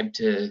tribe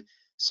to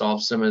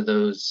solve some of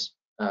those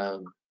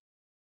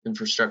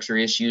infrastructure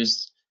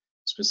issues,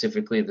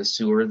 specifically the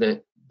sewer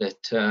that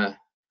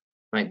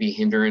might be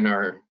hindering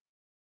our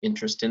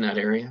interest in that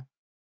area?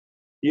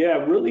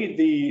 Yeah, really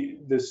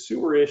the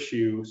sewer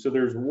issue. So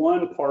there's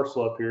one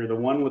parcel up here, the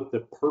one with the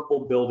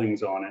purple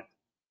buildings on it,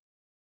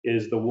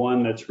 is the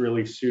one that's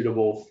really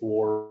suitable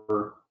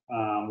for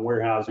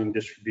warehousing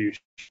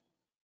distribution.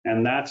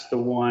 And that's the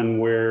one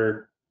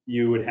where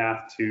you would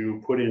have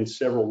to put in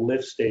several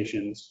lift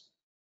stations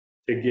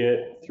to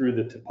get through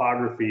the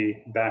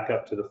topography back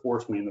up to the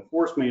force main. The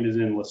force main is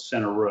in La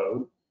Center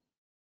Road.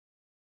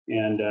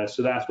 And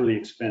so that's where the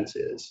expense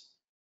is.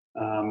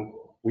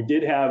 We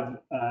did have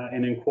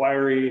an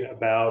inquiry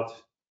about,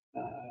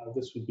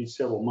 this would be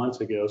several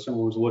months ago,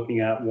 someone was looking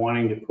at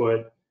wanting to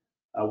put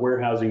a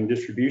warehousing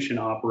distribution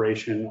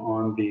operation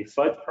on the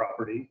Fudge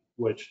property,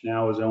 which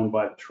now is owned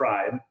by the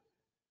tribe.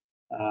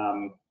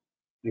 I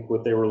think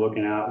what they were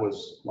looking at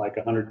was like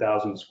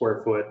 100,000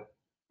 square foot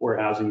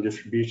warehousing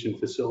distribution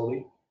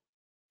facility,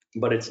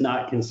 but it's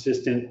not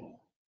consistent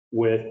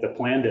with the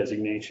plan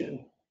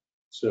designation.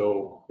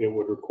 So it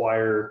would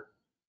require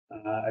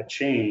a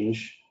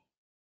change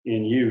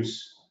in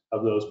use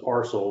of those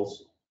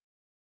parcels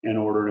in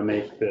order to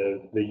make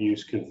the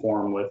use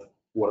conform with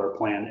what our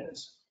plan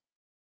is.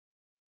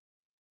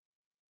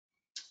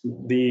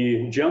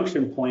 The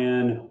junction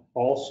plan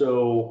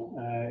also,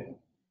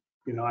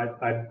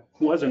 I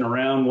wasn't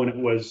around when it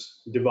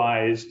was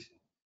devised,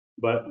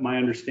 but my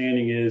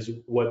understanding is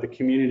what the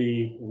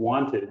community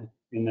wanted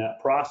in that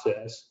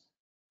process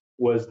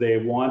was they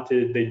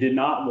did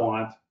not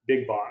want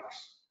big box,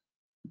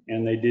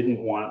 and they didn't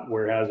want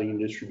warehousing and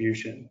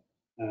distribution.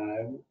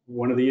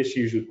 One of the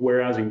issues with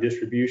warehousing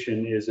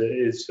distribution is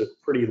it's a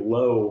pretty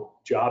low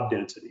job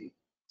density.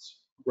 It's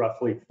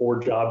roughly 4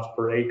 jobs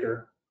per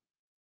acre,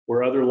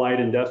 where other light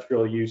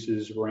industrial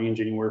uses range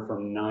anywhere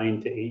from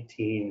 9 to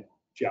 18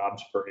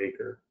 jobs per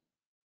acre.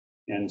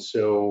 And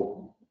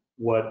so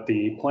what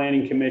the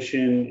Planning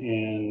Commission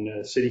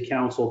and City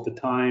Council at the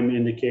time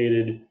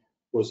indicated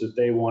was that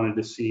they wanted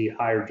to see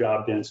higher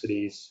job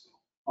densities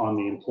on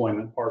the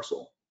employment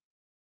parcel.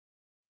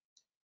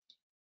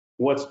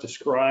 What's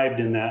described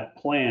in that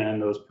plan,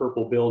 those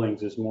purple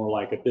buildings, is more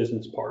like a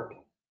business park.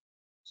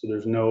 So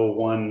there's no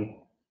one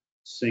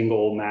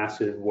single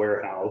massive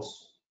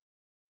warehouse.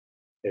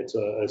 It's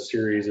a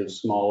series of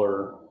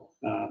smaller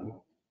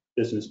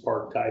business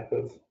park type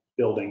of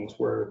buildings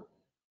where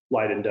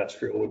light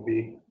industrial would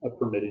be a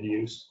permitted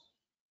use.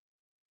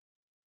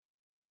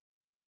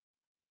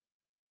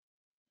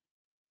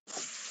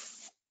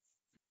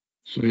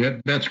 So yeah,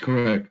 that's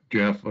correct,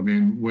 Jeff. I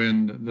mean,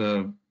 when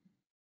the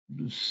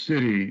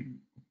city,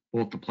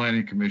 both the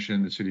Planning Commission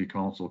and the City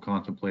Council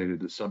contemplated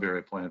the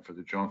sub-area plan for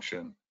the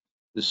junction,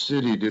 the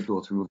city did go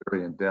through a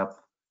very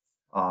in-depth,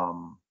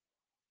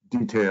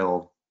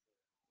 detailed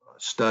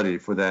study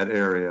for that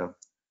area.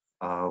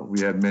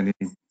 We had many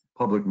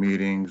public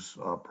meetings,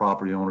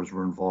 property owners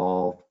were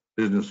involved,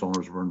 business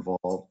owners were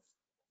involved,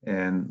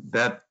 and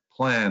that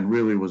plan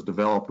really was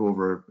developed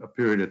over a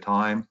period of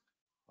time.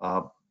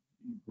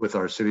 With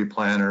our city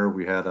planner,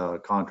 we had a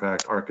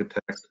contract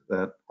architect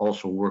that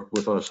also worked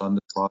with us on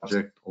the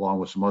project, along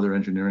with some other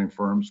engineering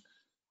firms.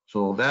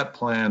 So that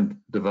plan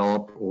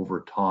developed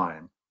over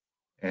time.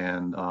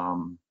 And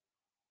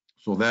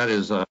so that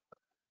is a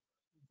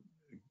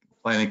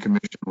Planning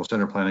Commission, well,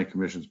 Center Planning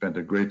Commission spent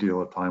a great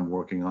deal of time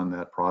working on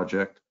that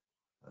project.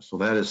 So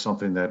that is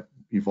something that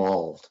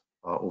evolved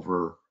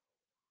over,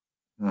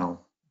 a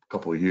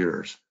couple of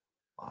years.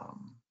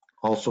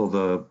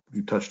 Also,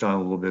 you touched on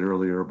a little bit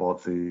earlier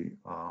about the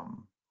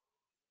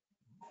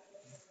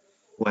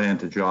land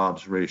to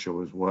jobs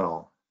ratio as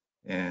well.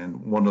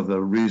 And one of the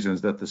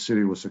reasons that the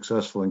city was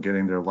successful in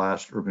getting their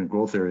last urban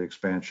growth area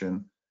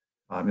expansion,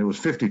 it was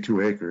 52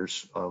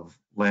 acres of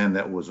land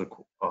that was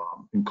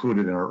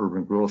included in our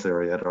urban growth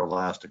area at our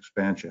last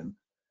expansion,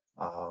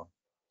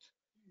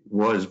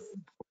 was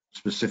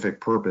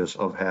specific purpose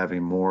of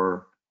having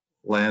more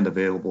land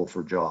available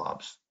for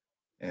jobs.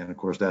 And of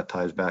course, that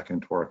ties back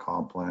into our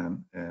comp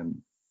plan.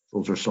 And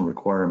those are some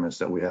requirements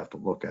that we have to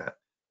look at.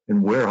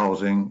 And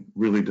warehousing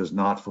really does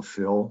not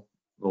fulfill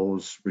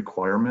those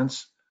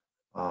requirements.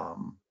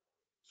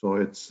 So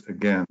it's,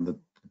 again, the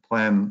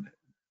plan,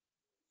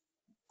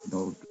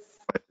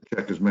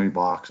 checked as many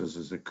boxes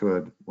as it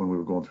could when we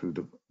were going through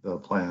the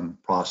plan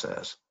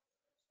process.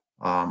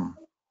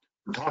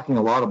 We're talking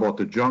a lot about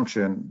the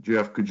junction.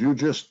 Jeff, could you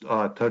just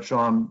touch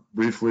on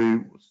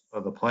briefly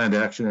the planned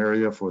action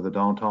area for the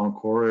downtown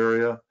core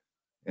area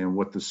and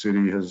what the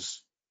city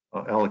has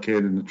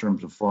allocated in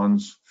terms of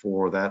funds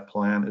for that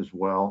plan as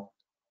well?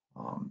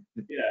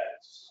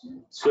 Yes.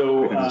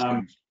 So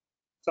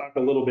talk a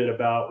little bit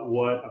about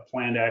what a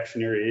planned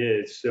action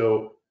area is.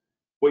 So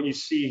what you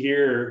see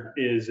here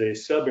is a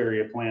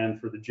sub-area plan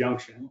for the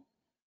junction.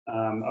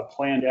 A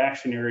planned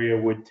action area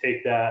would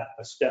take that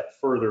a step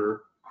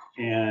further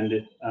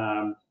and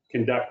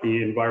conduct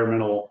the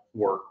environmental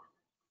work,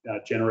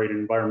 generate an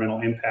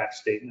environmental impact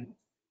statement.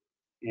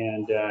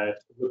 And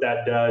what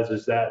that does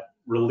is that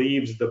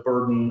relieves the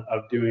burden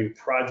of doing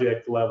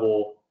project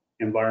level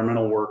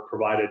environmental work,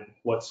 provided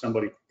what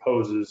somebody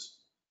proposes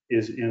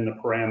is in the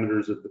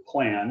parameters of the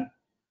plan.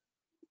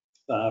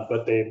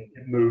 But it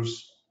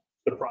moves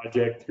the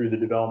project through the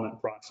development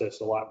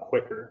process a lot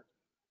quicker.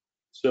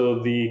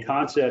 So the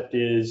concept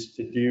is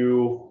to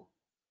do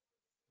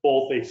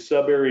both a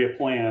sub-area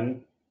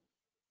plan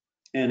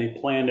and a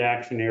planned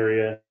action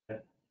area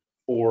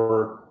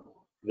for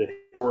the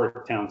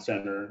historic town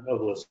center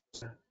of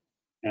LaCenter,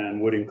 and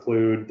would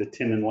include the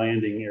Timmon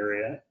Landing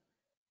area.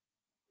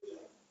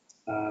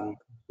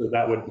 So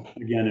that would,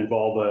 again,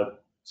 involve a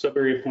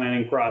sub-area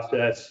planning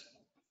process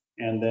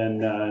and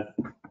then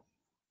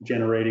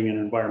generating an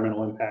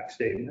environmental impact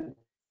statement.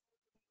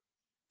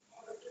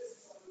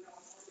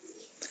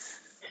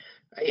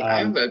 I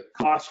have a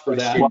cost for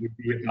that question. would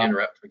be about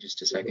Interrupt for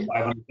just a second.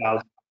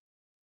 500,000.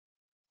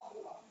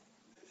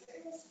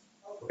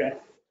 Okay.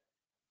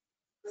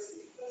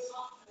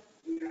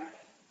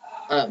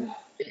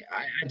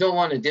 I don't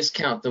want to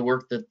discount the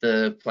work that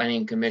the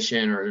Planning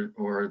Commission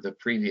or the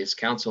previous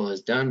council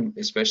has done,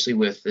 especially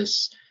with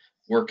this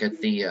work at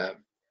the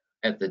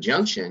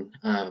junction.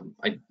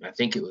 I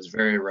think it was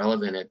very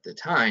relevant at the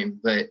time,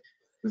 but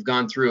we've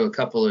gone through a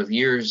couple of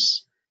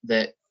years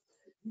that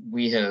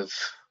we have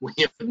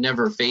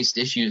never faced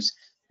issues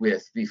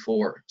with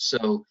before.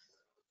 So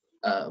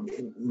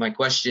my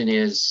question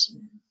is,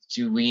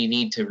 do we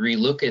need to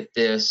relook at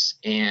this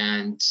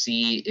and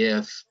see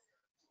if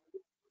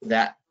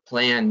that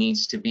plan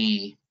needs to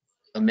be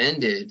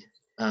amended?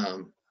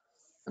 I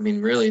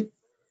mean, really,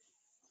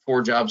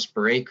 4 jobs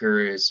per acre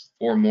is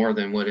 4 more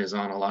than what is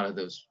on a lot of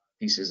those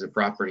pieces of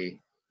property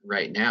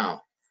right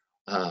now.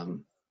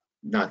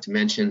 Not to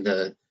mention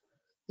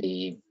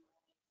the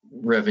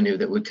revenue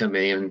that would come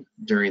in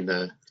during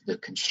the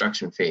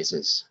construction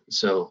phases.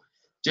 So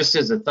just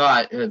as a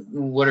thought,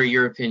 what are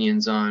your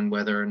opinions on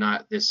whether or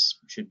not this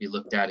should be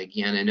looked at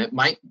again? And it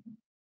might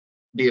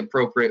be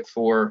appropriate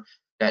for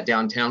that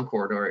downtown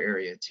corridor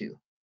area too.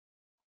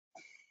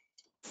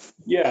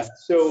 Yeah,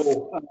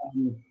 so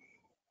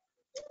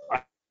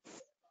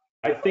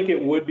I think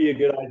it would be a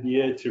good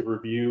idea to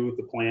review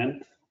the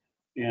plan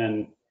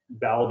and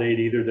validate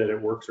either that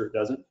it works or it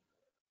doesn't,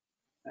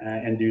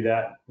 and do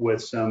that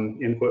with some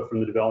input from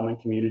the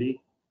development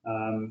community.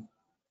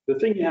 The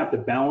thing you have to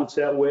balance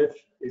that with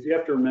is you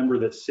have to remember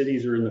that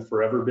cities are in the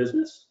forever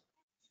business.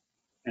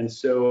 And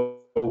so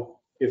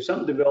if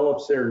something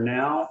develops there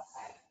now,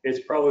 it's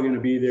probably going to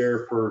be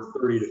there for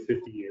 30 to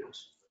 50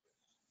 years.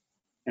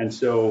 And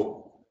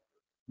so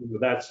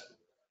that's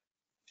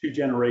 2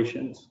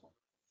 generations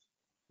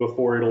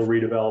before it'll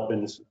redevelop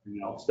into something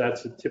else.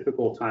 That's a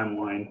typical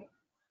timeline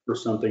for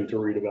something to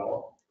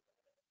redevelop.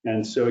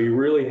 And so you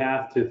really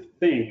have to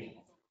think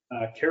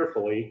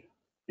carefully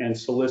and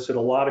solicit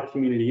a lot of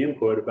community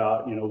input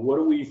about, what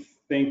do we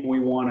think we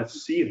want to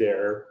see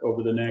there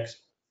over the next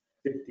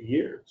 50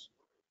 years?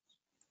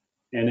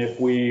 And if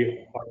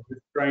we are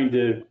just trying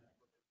to,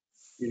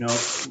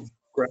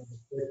 grab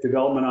a quick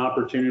development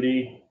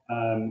opportunity,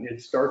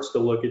 it starts to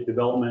look at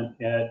development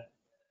at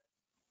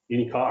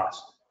any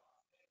cost.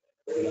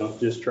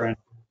 Just trying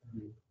to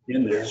get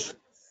in there.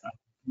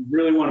 You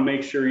really want to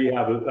make sure you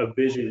have a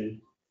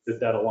vision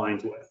that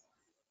aligns with,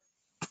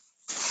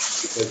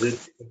 because it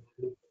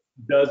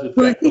does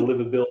affect the livability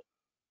of the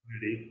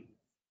community.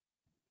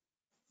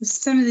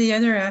 Some of the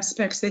other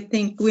aspects I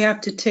think we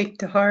have to take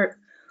to heart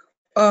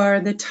are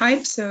the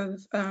types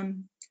of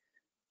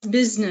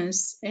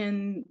business,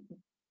 and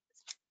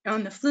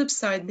on the flip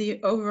side,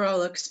 the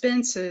overall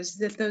expenses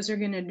that those are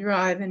going to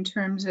drive in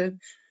terms of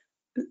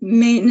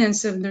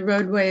maintenance of the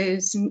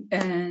roadways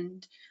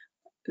and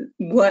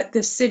what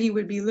the city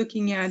would be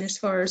looking at as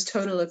far as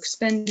total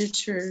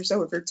expenditures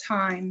over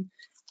time,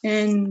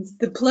 and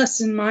the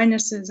plus and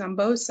minuses on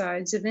both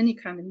sides of any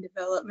kind of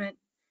development,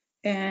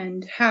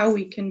 and how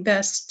we can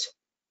best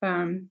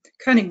kind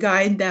of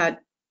guide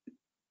that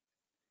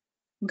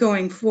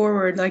going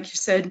forward, like you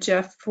said,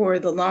 Jeff, for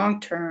the long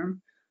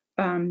term,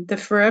 the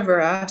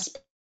forever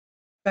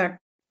aspect.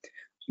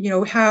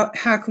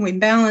 How can we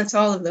balance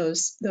all of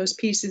those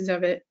pieces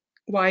of it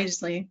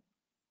wisely?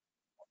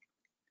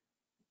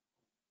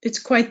 It's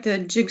quite the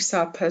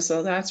jigsaw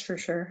puzzle, that's for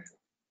sure.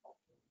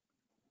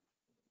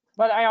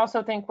 But I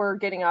also think we're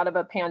getting out of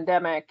a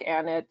pandemic,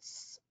 and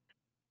it's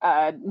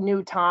a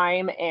new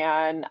time.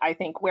 And I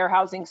think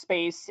warehousing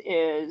space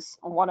is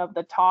one of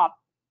the top,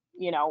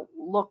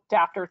 looked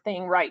after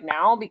thing right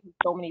now, because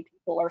so many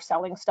people are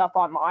selling stuff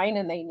online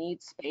and they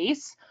need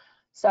space.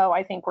 So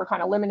I think we're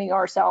kind of limiting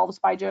ourselves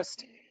by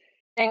just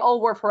saying, oh,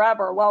 we're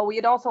forever. Well,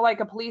 we'd also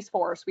like a police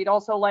force. We'd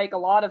also like a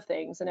lot of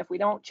things. And if we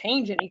don't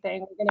change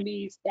anything, we're going to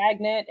be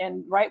stagnant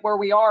and right where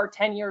we are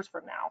 10 years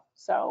from now.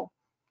 So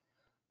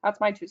that's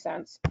my 2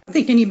 cents. I don't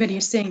think anybody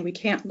is saying we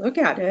can't look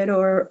at it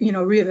or,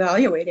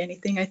 reevaluate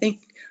anything. I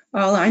think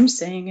all I'm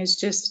saying is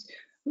just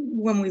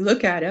when we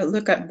look at it,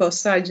 look at both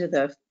sides of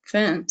the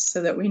fence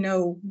so that we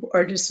know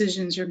our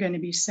decisions are going to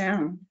be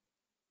sound.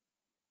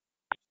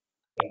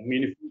 I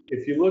mean,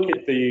 if you look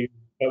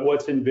at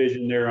what's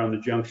envisioned there on the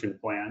junction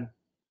plan,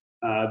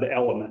 the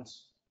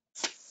elements.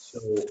 So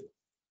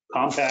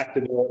compact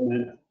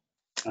development,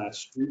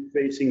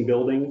 street-facing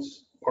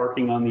buildings,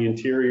 parking on the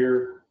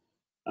interior,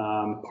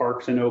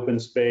 parks and open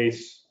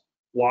space,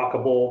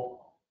 walkable.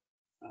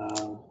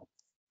 So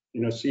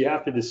you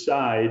have to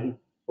decide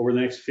over the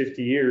next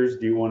 50 years,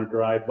 do you want to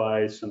drive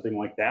by something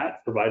like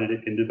that, provided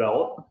it can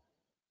develop?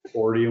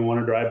 Or do you want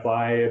to drive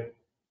by,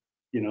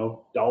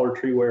 Dollar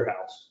Tree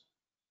warehouse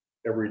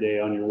every day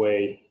on your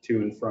way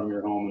to and from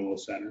your home in the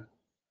center?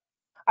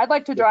 I'd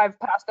like to drive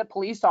past a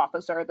police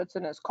officer that's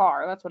in his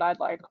car. That's what I'd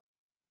like.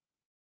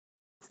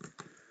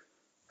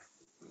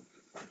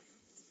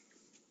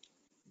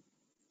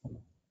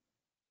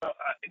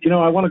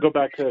 I want to go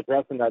back to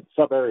addressing that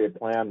sub-area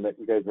plan that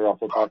you guys were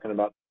also talking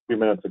about a few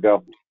minutes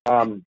ago.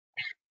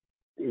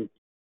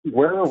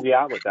 Where are we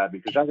at with that?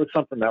 Because that was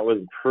something that was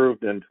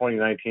approved in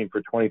 2019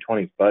 for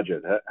 2020's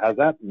budget. Has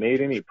that made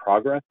any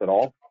progress at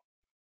all?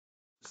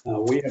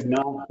 We have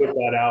not put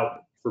that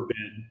out for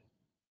bid.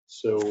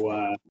 So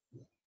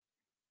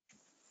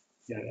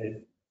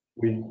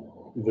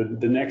the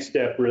next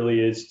step really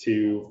is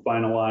to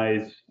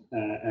finalize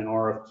an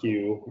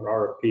RFQ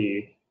or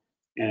RFP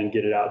and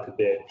get it out to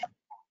bid.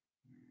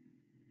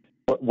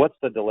 What's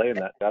the delay in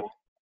that, Jeff?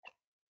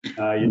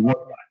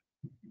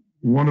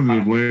 One of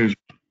the ways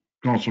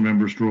council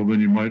members drove in,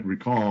 you might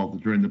recall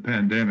that during the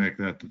pandemic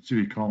that the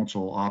city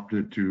council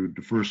opted to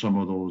defer some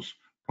of those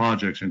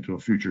projects into a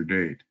future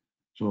date.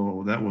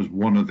 So that was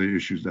one of the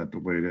issues that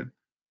delayed it.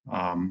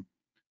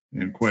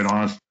 And quite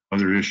honestly,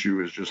 another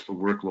issue is just the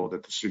workload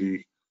that the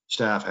city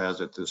staff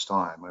has at this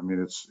time. I mean,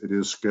 it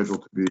is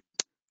scheduled to be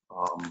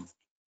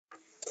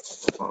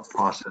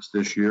processed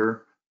this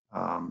year.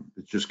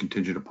 It's just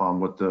contingent upon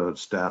what the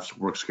staff's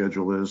work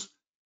schedule is.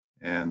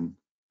 And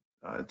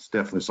it's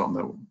definitely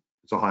something that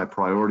it's a high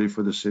priority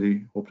for the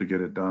city. Hope to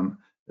get it done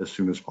as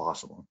soon as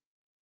possible.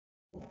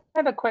 I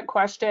have a quick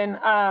question.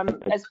 As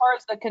far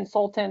as the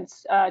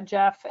consultants,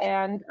 Jeff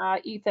and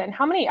Ethan,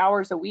 how many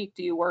hours a week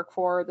do you work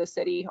for the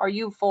city? Are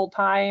you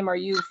full-time? Are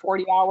you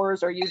 40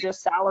 hours? Are you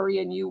just salary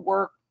and you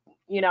work,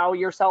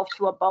 yourself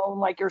to a bone,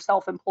 like you're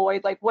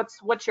self-employed? Like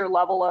what's your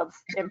level of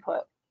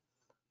input?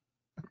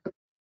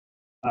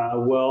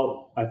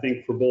 Well, I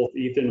think for both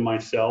Ethan and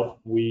myself,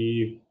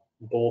 we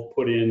both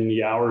put in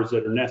the hours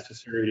that are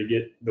necessary to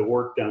get the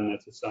work done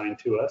that's assigned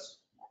to us.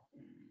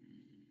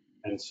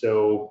 And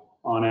so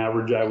on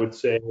average, I would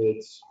say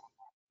it's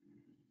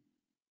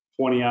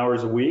 20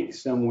 hours a week.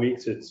 Some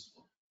weeks it's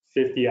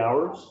 50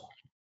 hours.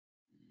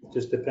 It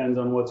just depends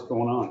on what's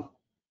going on.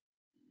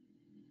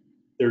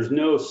 There's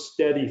no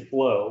steady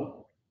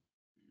flow.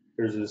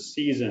 There's a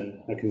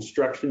season, a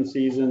construction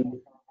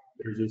season.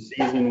 There's a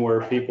season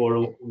where people are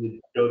looking to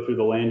go through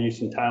the land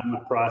use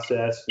entitlement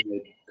process, and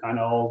they kind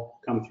of all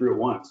come through at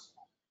once.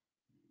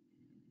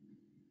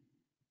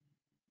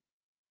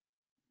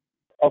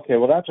 Okay,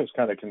 well, that just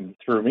kind of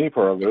threw me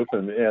for a loop,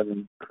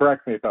 and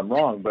correct me if I'm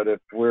wrong, but if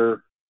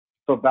we're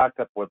so backed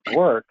up with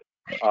work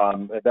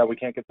that we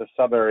can't get the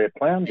sub-area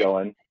plan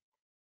going,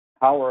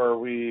 how are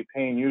we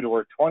paying you to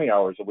work 20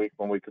 hours a week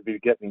when we could be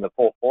getting the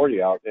full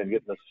 40 out and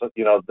getting this,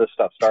 this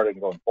stuff started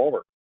going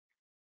forward?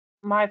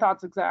 My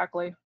thoughts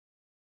exactly.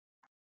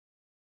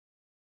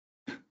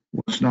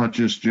 Well, it's not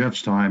just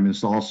Jeff's time,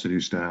 it's all city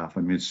staff.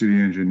 I mean,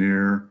 city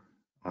engineer,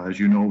 as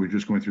you know, we're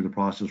just going through the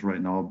process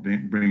right now,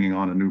 bringing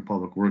on a new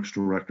public works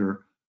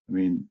director. I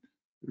mean,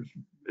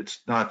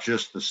 it's not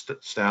just the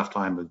staff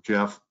time, but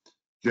Jeff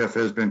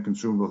has been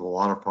consumed with a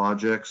lot of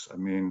projects. I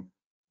mean,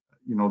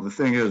 the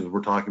thing is,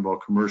 we're talking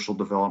about commercial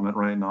development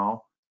right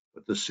now,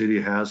 but the city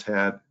has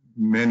had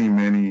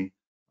many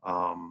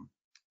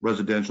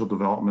residential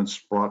developments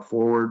brought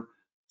forward.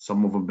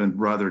 Some of them have been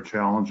rather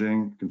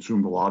challenging,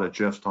 consumed a lot of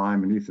Jeff's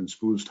time and Ethan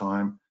Spoo's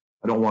time.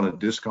 I don't want to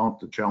discount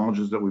the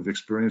challenges that we've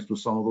experienced with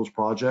some of those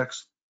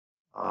projects.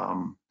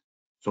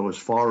 So as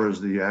far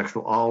as the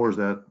actual hours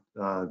that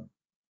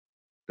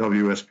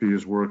WSP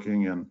is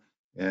working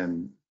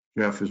and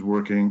Jeff is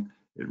working,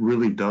 it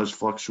really does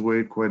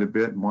fluctuate quite a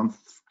bit month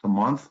to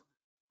month.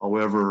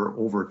 However,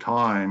 over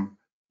time,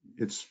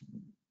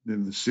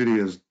 the city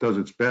does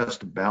its best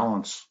to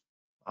balance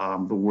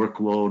the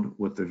workload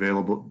with the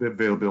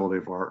availability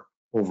of our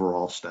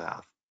overall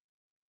staff.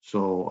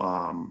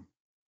 So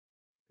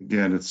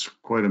again, it's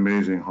quite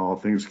amazing how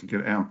things can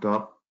get amped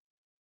up.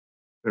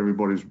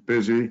 Everybody's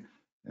busy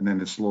and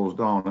then it slows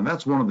down. And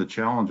that's one of the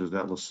challenges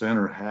that La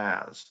Center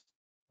has.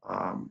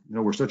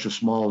 We're such a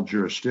small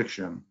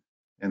jurisdiction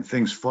and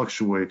things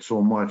fluctuate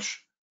so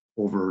much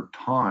over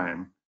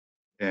time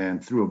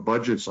and through a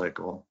budget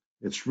cycle.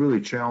 It's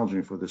really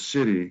challenging for the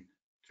city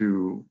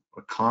to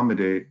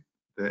accommodate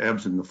the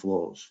ebbs and the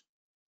flows.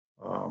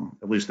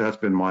 At least that's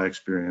been my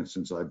experience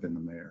since I've been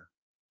the mayor.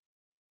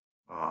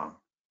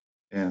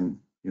 And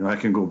I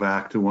can go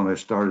back to when I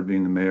started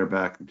being the mayor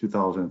back in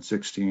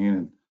 2016,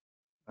 and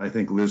I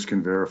think Liz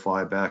can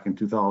verify back in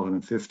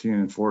 2015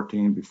 and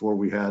 14, before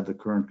we had the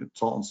current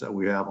consultants that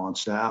we have on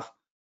staff.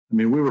 I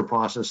mean, we were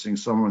processing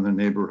somewhere in the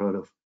neighborhood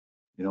of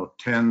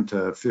 10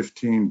 to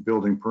 15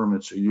 building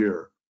permits a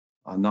year.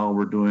 Now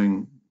we're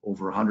doing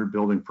over 100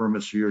 building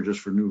permits a year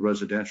just for new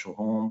residential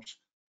homes.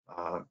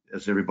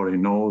 As everybody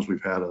knows,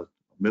 we've had a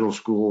middle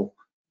school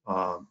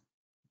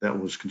that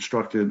was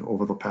constructed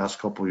over the past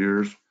couple of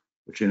years,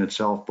 which in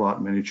itself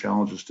brought many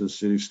challenges to the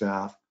city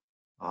staff.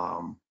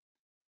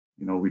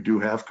 We do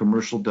have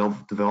commercial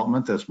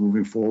development that's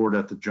moving forward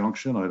at the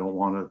junction. I don't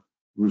want to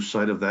lose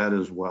sight of that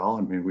as well.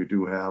 I mean, we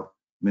do have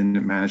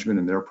Minute Management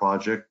and their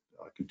project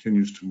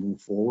continues to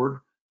move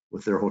forward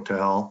with their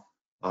hotel,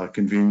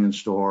 convenience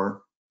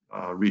store,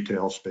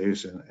 retail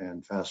space,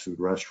 and fast food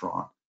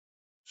restaurant.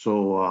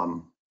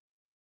 So,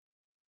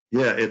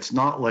 yeah, it's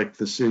not like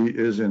the city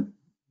isn't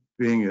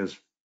being as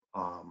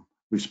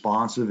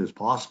responsive as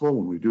possible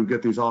when we do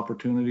get these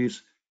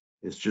opportunities.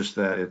 It's just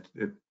that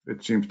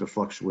it seems to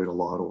fluctuate a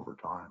lot over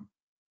time.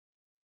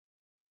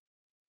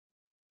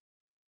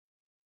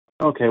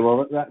 Okay,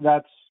 well,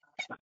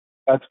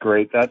 that's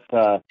great. That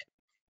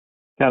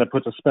kind of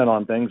puts a spin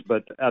on things.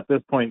 But at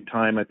this point in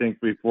time, I think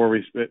before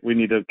we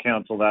need to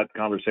cancel that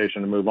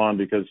conversation and move on,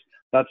 because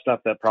that's stuff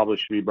that probably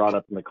should be brought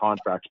up in the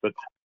contracts. But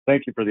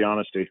thank you for the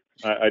honesty.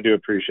 I do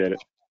appreciate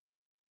it.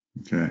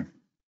 Okay.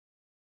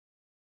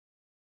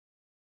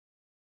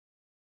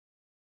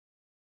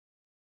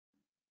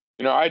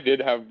 I did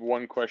have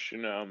one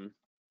question.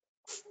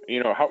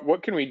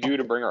 what can we do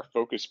to bring our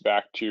focus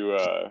back to,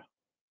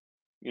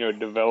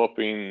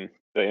 developing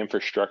the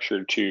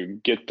infrastructure to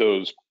get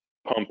those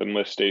pump and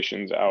lift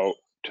stations out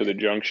to the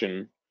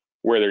junction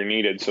where they're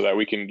needed so that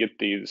we can get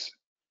these,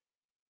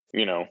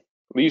 at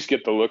least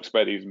get the looks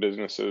by these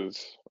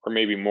businesses or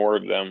maybe more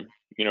of them,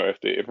 if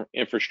the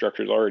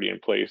infrastructure is already in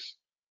place.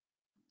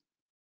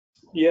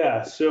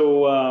 Yeah,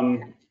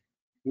 so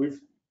we've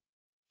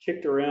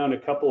kicked around a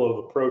couple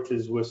of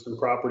approaches with some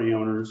property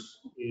owners,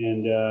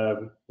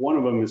 and one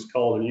of them is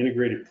called an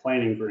integrated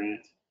planning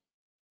grant.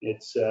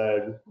 It's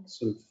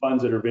some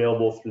funds that are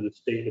available through the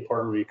State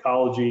Department of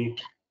Ecology.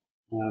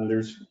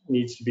 There's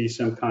needs to be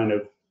some kind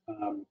of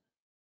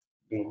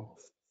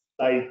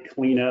site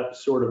cleanup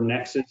sort of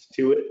nexus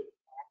to it.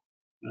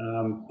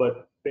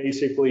 But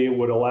basically it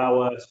would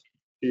allow us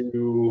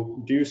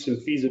to do some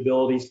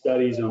feasibility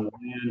studies on the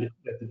land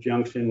at the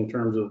junction in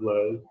terms of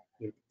the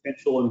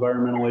potential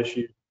environmental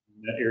issues.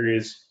 That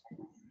area's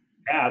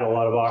had a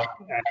lot of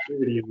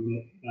activity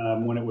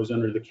when it was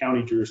under the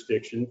county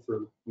jurisdiction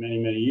for many,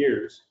 many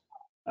years,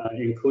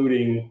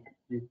 including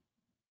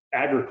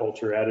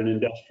agriculture at an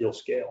industrial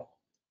scale.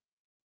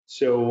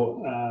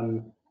 So,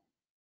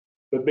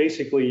 but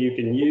basically you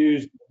can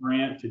use the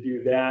grant to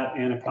do that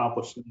and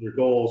accomplish some of your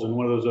goals. And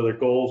one of those other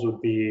goals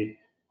would be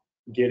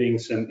getting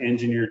some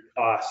engineered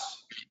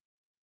costs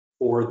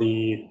for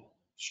the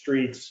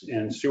streets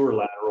and sewer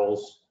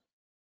laterals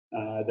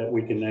that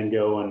we can then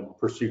go and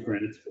pursue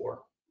grants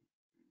for.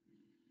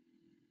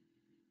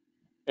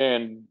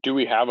 And do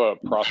we have a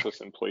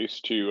process in place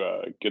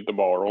to get the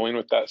ball rolling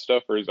with that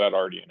stuff, or is that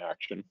already in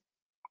action?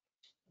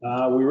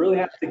 We really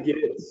have to get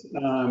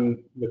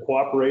the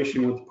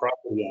cooperation with the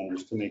property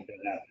owners to make that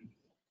happen.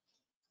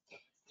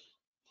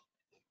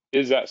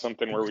 Is that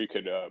something where we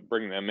could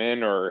bring them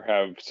in or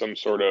have some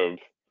sort of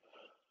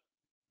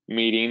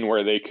meeting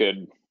where they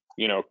could,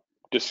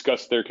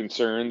 discuss their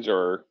concerns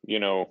or,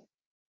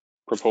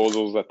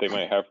 proposals that they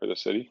might have for the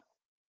city?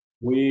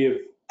 We have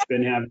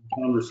been having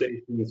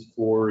conversations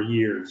for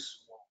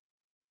years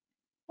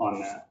on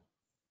that.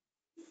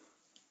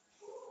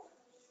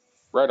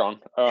 Right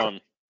on.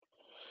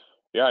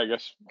 Yeah, I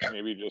guess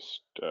maybe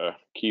just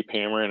keep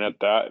hammering at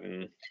that,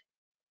 and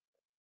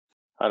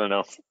I don't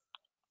know.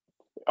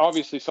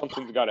 Obviously,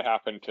 something's got to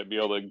happen to be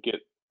able to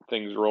get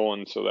things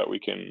rolling so that we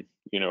can,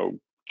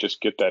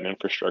 just get that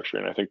infrastructure.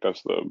 And I think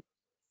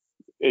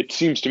it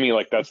seems to me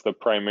like that's the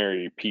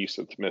primary piece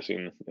that's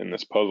missing in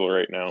this puzzle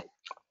right now.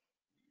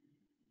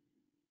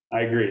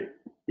 I agree.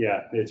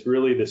 Yeah, it's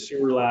really the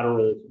sewer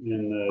laterals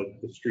in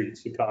the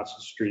streets, the cost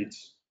of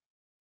streets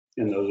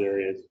in those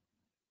areas.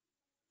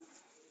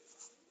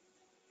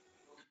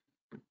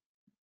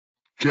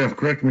 Jeff,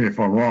 correct me if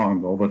I'm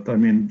wrong though, but I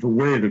mean, the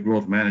way the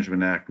Growth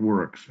Management Act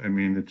works, I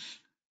mean, it's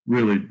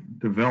really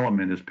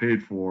development is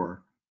paid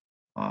for,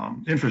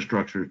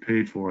 infrastructure is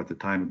paid for at the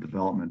time of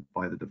development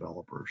by the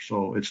developer.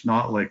 So it's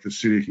not like the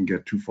city can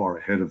get too far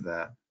ahead of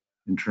that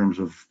in terms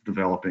of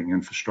developing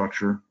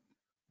infrastructure.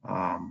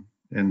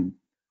 And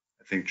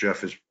I think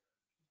Jeff has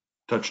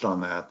touched on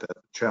that the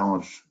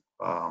challenge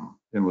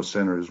in the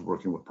center is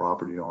working with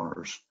property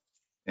owners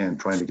and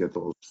trying to get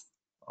those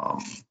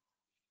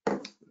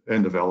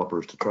and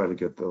developers to try to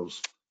get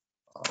those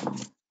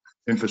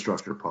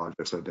infrastructure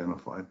projects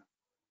identified.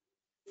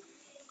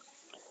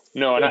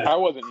 No, and I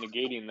wasn't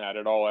negating that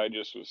at all. I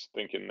just was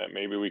thinking that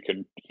maybe we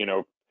could,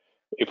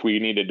 if we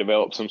need to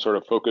develop some sort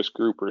of focus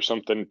group or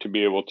something to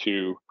be able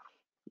to,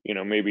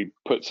 maybe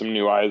put some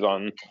new eyes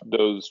on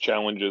those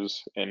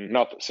challenges. And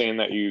not saying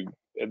that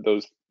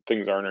those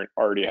things aren't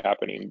already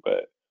happening,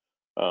 but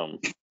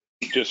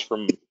just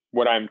from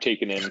what I'm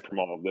taking in from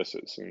all of this,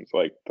 it seems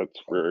like that's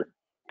where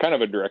kind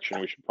of a direction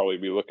we should probably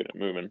be looking at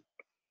moving.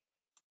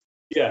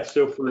 Yeah,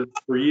 so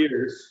for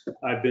years,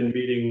 I've been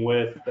meeting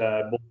with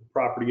both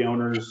property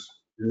owners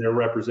and their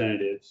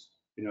representatives,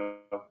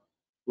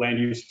 land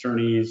use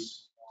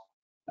attorneys,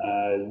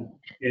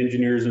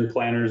 engineers and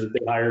planners that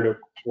they hire to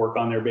work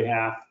on their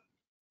behalf,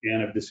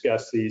 and have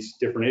discussed these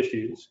different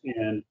issues.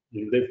 And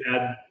they've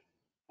had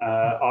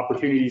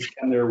opportunities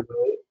come their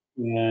way,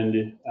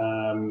 and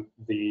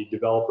the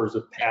developers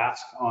have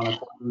passed on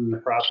acquiring the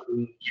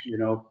property,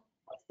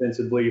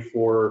 ostensibly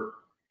for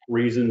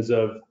reasons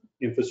of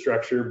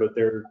infrastructure, but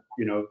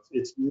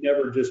it's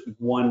never just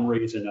one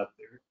reason up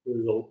there.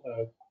 There's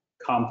a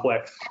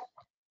complex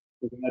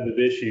web of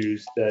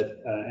issues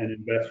that an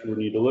investor would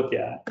need to look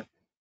at.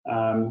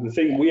 The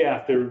thing we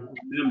have to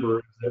remember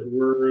is that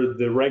we're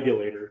the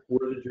regulator,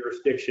 we're the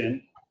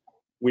jurisdiction.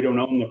 We don't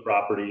own the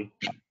property.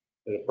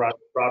 The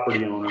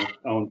property owner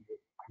owns it,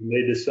 and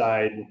they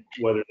decide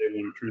whether they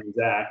want to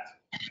transact.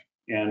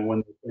 And when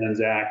they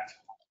transact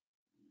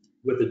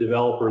with the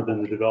developer,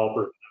 then the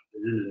developer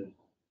comes in and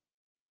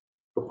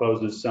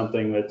proposes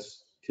something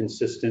that's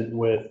consistent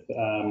with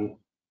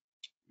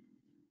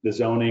the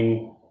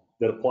zoning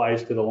that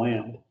applies to the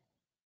land,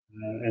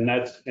 and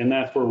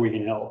that's where we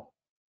can help.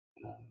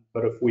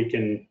 But if we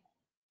can,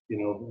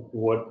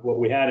 what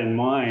we had in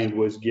mind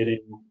was getting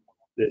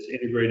this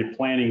integrated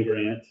planning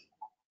grant,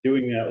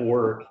 doing that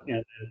work, and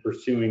then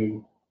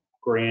pursuing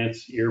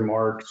grants,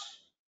 earmarks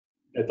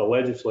at the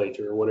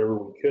legislature or whatever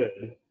we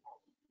could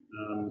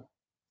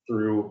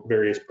through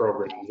various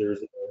programs.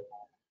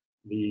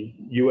 The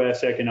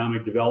U.S.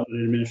 Economic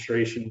Development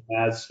Administration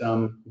has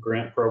some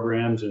grant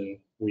programs, and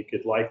we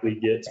could likely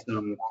get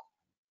some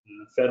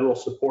federal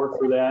support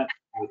for that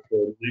with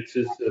the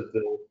nexus of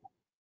the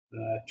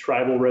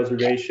tribal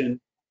reservation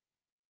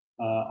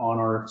on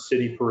our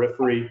city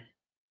periphery.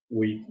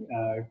 We,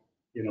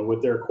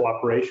 with their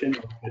cooperation,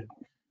 we could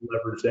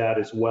leverage that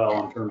as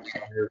well in terms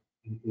of their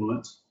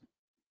influence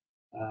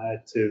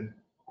to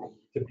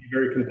be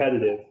very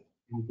competitive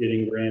in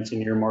getting grants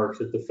and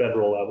earmarks at the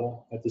federal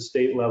level. At the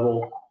state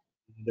level,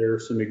 there are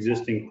some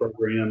existing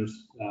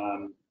programs.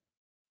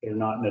 They're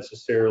not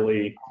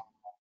necessarily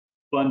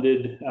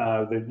funded.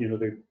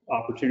 The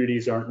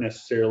opportunities aren't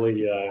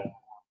necessarily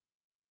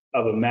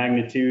of a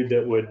magnitude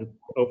that would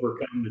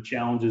overcome the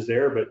challenges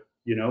there, but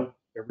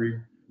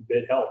every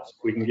bit helps.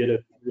 If we can get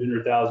a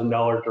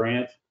 $300,000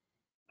 grant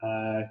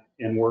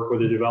and work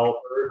with a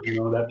developer, that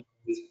would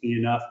just be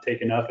enough,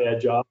 take enough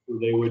edge off where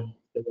they would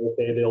say,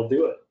 okay, they'll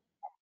do it.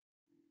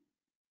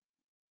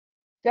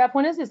 Jeff,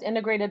 when is this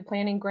integrated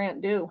planning grant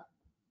due?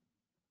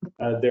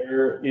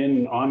 They're in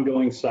an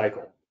ongoing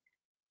cycle.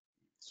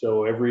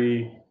 So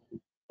every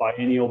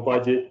biennial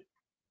budget,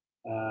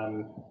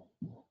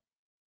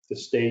 the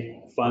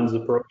state funds the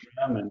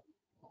program, and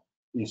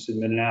you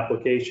submit an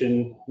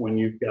application when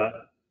you've got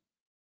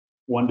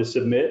one to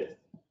submit.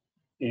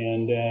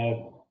 And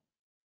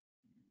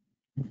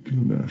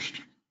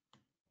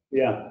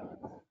yeah.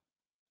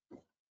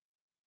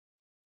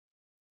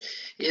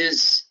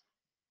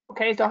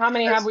 Okay, so how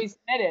many have we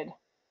submitted?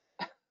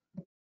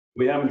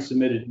 We haven't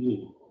submitted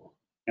any.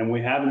 And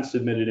we haven't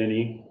submitted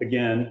any,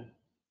 again,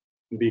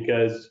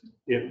 because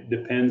it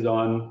depends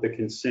on the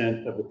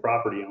consent of the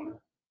property owner.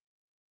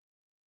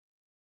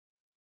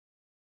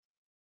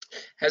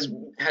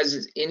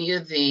 Has any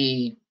of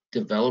the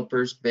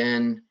developers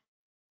been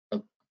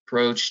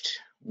approached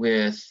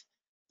with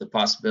the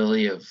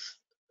possibility of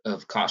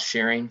cost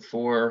sharing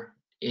for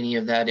any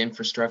of that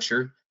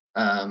infrastructure?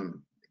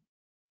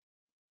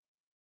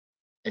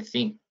 I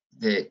think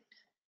that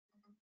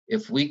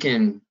if we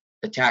can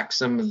attack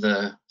some of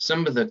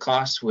the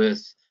costs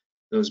with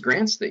those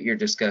grants that you're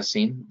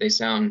discussing, they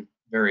sound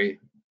very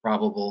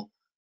probable.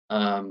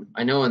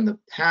 I know in the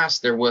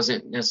past there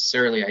wasn't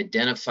necessarily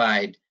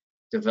identified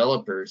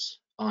developers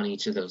on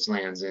each of those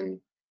lands, and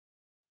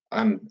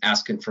I'm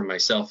asking for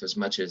myself as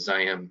much as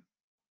I am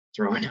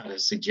throwing out a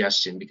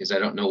suggestion, because I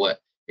don't know what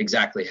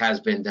exactly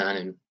has been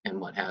done and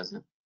what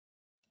hasn't.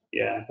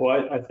 Yeah,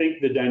 well, I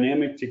think the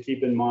dynamic to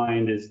keep in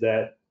mind is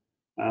that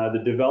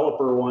the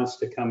developer wants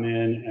to come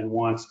in and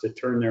wants to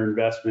turn their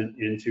investment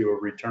into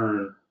a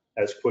return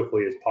as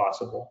quickly as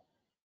possible.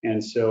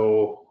 And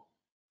so,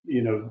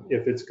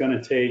 if it's going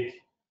to take,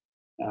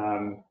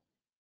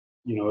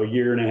 a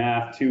year and a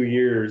half, 2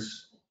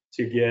 years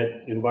to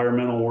get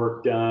environmental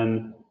work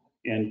done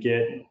and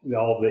get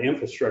all of the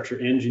infrastructure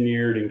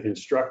engineered and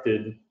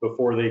constructed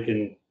before they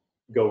can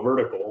go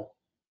vertical,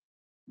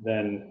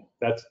 then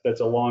that's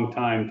a long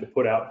time to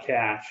put out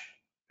cash,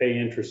 pay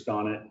interest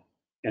on it,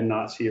 and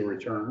not see a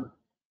return.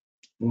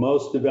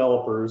 Most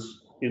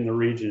developers in the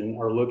region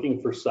are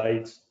looking for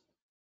sites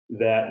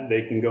that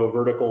they can go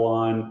vertical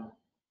on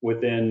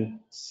within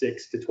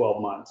 6 to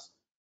 12 months.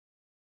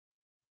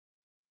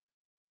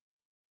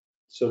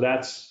 So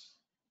that's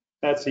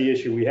the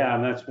issue we have,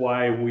 and that's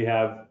why we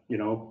have,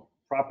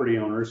 property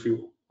owners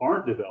who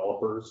aren't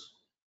developers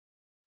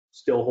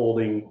still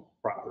holding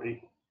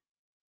property.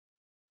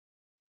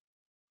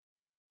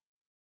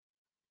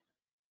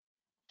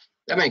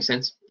 That makes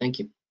sense. Thank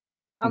you.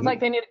 Sounds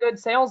like they need a good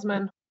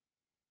salesman.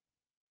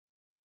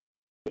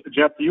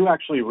 Jeff, do you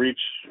actually reach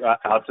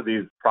out to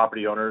these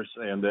property owners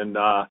and then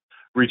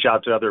reach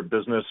out to other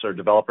business or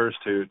developers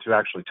to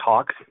actually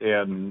talk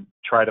and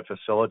try to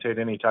facilitate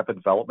any type of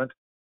development?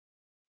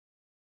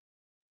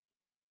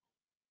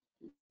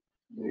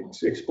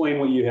 Explain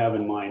what you have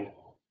in mind.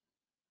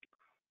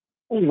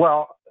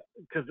 Well,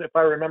 because if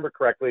I remember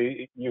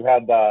correctly, you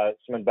had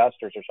some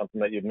investors or something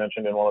that you'd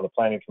mentioned in one of the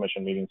planning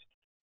commission meetings.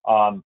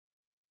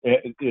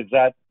 Is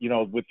that,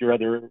 with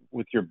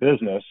your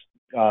business,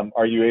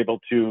 are you able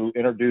to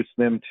introduce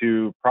them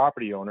to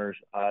property owners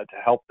to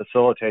help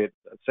facilitate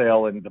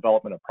sale and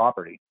development of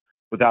property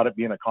without it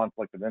being a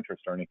conflict of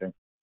interest or anything?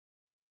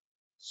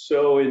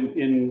 So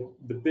in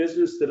the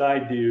business that I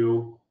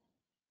do,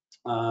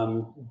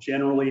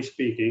 generally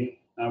speaking,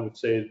 I would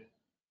say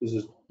this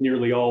is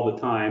nearly all the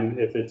time,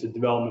 if it's a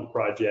development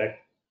project,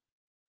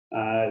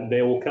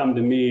 they will come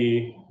to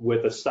me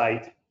with a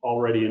site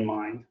already in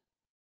mind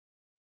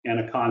and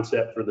a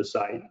concept for the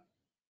site.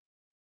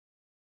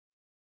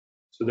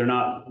 So they're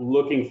not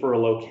looking for a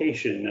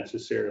location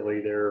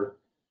necessarily.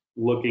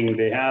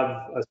 They have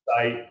a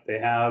site, they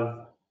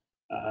have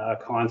a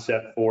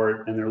concept for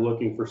it, and they're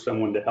looking for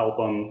someone to help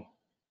them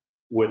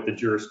with the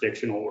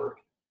jurisdictional work.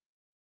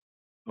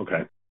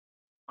 Okay.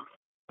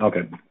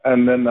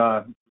 And then,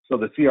 so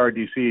the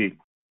CRDC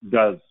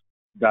does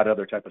that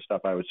other type of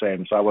stuff I was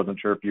saying. So I wasn't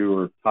sure if you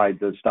were tied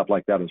to stuff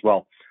like that as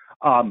well.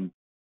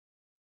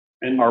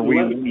 And are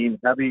we leaning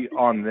heavy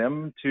on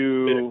them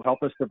to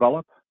help us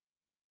develop?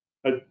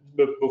 But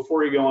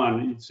before you go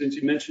on, since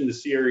you mentioned the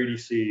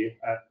CREDC,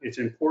 it's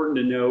important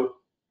to note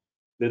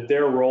that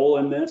their role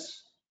in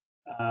this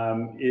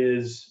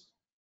is,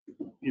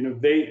 you know,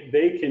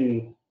 they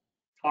can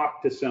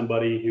talk to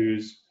somebody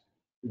who's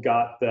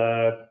got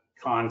the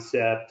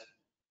concept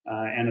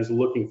and is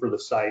looking for the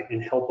site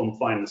and help them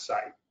find the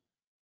site.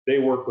 They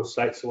work with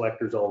site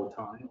selectors all the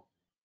time.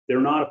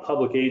 They're not a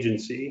public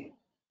agency.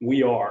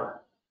 We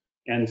are.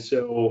 And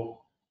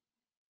so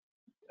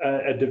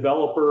a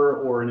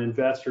developer or an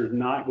investor is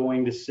not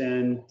going to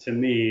send to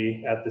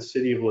me at the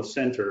city of La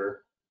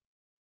Center,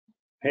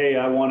 hey,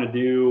 I want to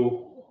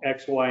do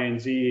X, Y,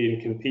 and Z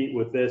and compete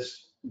with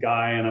this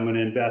guy, and I'm going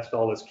to invest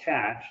all this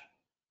cash,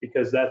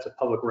 because that's a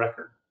public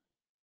record.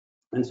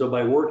 And so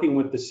by working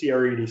with the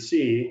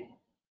CREDC,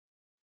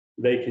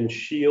 they can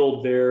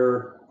shield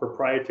their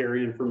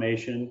proprietary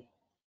information,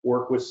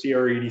 work with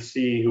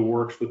CREDC, who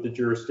works with the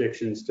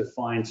jurisdictions to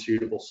find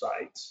suitable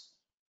sites.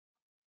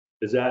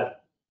 Does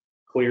that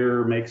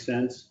clear, make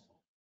sense?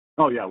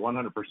 Oh yeah,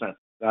 100%.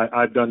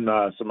 I've done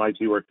some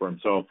IT work for them,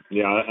 so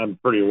yeah, I'm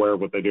pretty aware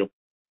of what they do.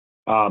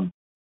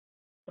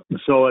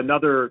 So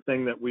another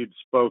thing that we've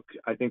spoke,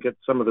 I think, at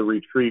some of the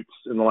retreats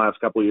in the last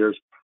couple of years,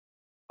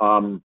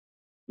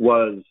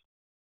 was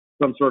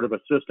some sort of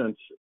assistance,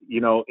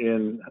 you know,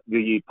 in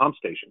the pump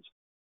stations,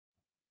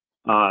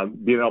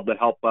 being able to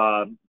help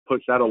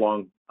push that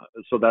along,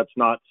 so that's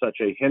not such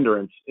a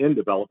hindrance in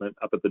development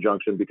up at the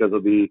junction because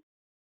of the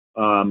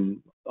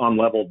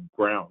unleveled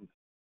ground.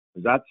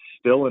 Is that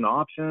still an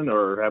option,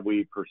 or have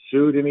we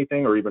pursued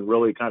anything, or even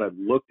really kind of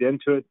looked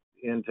into it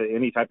into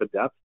any type of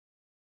depth?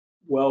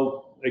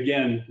 Well,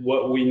 again,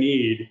 what we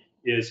need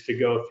is to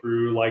go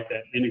through like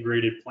that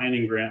integrated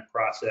planning grant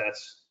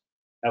process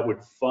that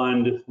would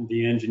fund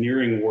the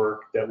engineering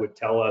work that would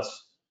tell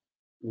us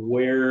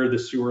where the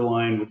sewer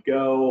line would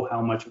go, how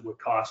much it would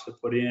cost to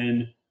put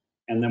in,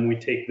 and then we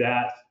take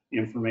that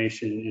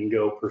information and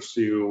go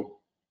pursue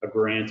a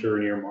grant or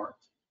an earmark.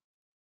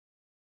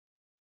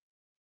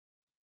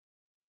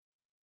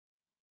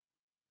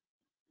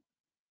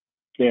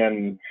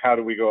 And how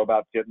do we go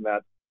about getting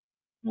that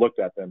looked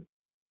at then?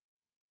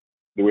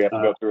 Do we have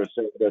to go through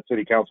a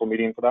city council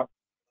meeting for that?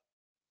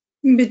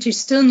 But you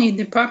still need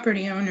the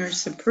property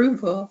owner's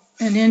approval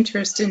and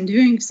interest in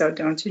doing so,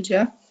 don't you,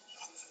 Jeff?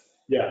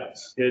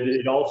 Yes,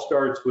 it all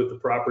starts with the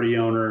property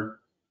owner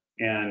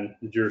and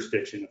the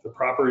jurisdiction. If the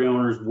property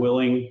owner is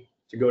willing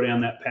to go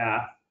down that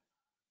path,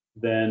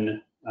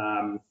 then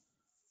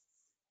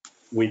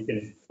we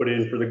can put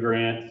in for the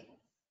grant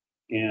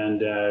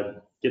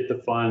and get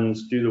the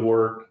funds, do the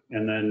work,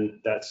 and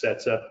then that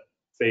sets up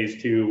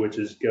phase 2, which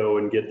is go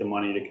and get the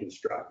money to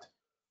construct.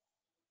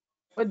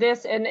 Would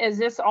this, and is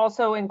this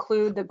also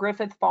include the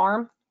Griffith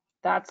Farm?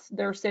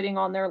 They're sitting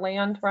on their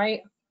land,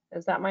 right?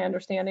 Is that my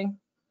understanding?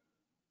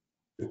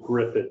 The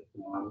Griffith,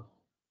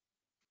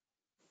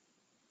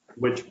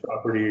 which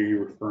property are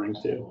you referring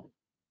to?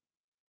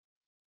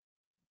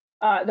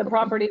 The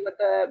property with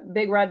the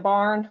big red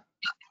barn,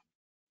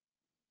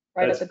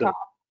 right at the top.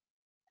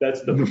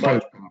 That's the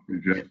Fudge property,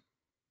 Jeff.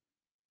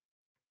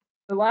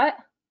 The what?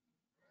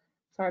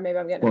 Sorry, maybe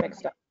I'm getting it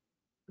mixed up.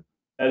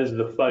 That is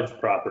the Fudge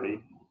property.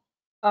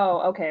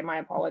 Oh, okay, my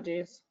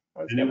apologies.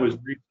 And it was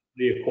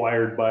recently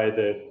acquired by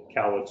the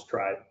Cowlitz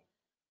tribe.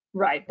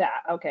 Right,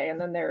 that, okay,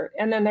 and then there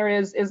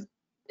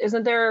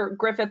isn't there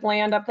Griffith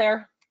land up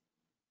there?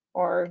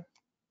 Or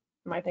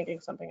am I thinking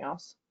something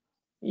else?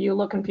 You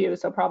look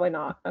confused, so probably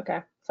not.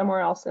 Okay,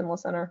 somewhere else in La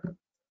Center.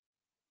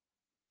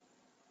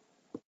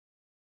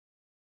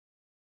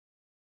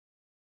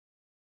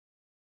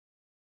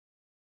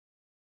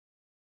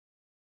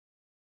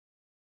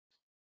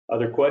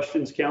 Other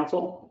questions,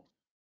 council?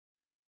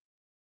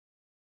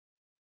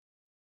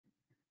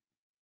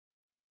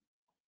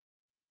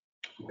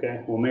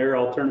 Okay, well, Mayor,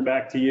 I'll turn it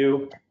back to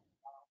you.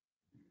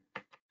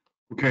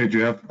 Okay,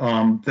 Jeff,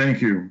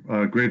 thank you.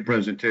 Great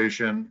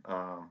presentation.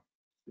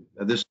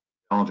 This is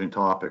a challenging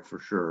topic for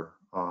sure,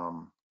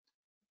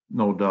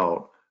 no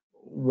doubt.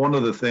 One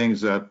of the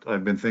things that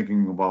I've been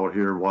thinking about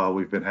here while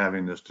we've been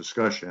having this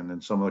discussion,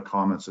 and some of the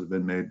comments that have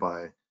been made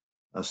by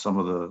some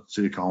of the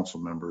city council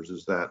members,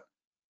 is that,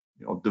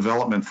 you know,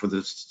 development for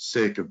the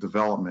sake of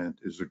development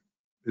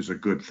is a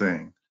good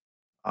thing.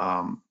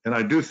 And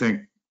I do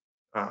think,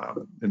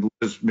 and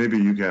Liz, maybe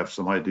you have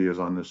some ideas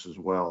on this as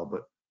well,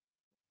 but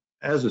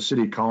as a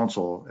city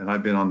council, and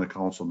I've been on the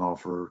council now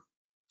for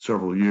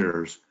several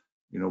years,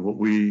 you know, what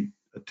we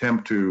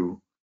attempt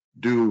to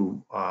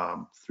do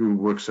through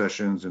work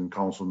sessions and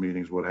council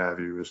meetings, what have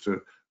you, is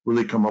to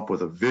really come up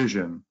with a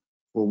vision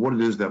for what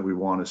it is that we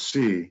want to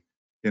see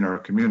in our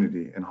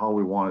community and how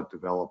we want it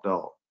developed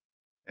out.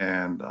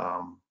 And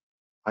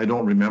I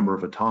don't remember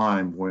of a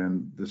time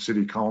when the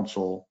city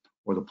council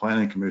or the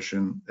planning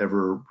commission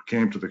ever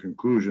came to the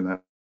conclusion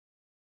that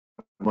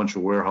a bunch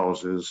of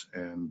warehouses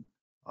and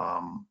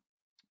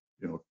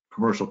you know,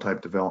 commercial type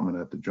development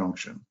at the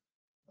junction.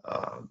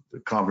 The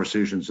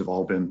conversations have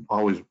all been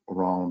always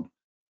around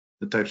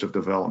the types of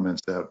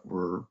developments that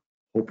we're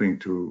hoping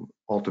to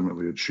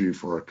ultimately achieve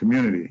for our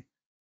community.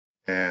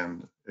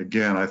 And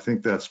again, I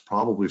think that's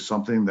probably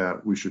something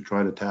that we should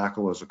try to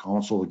tackle as a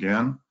council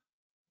again,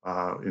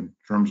 in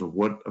terms of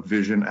what a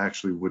vision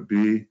actually would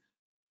be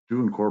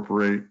to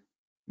incorporate,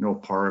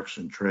 parks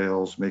and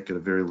trails, make it a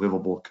very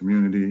livable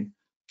community,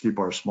 keep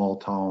our small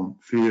town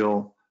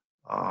feel,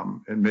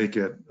 and make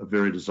it a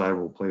very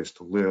desirable place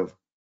to live,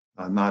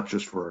 not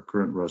just for our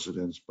current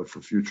residents, but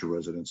for future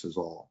residents as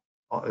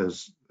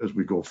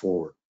we go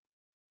forward.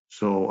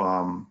 So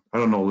I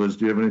don't know, Liz,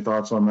 do you have any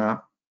thoughts on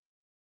that?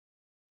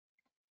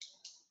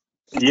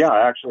 Yeah,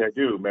 actually, I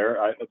do,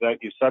 Mayor.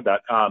 That you said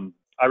that.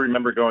 I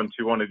remember going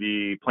to one of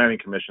the planning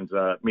commission's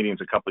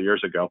meetings a couple of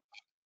years ago.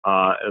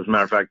 As a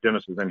matter of fact,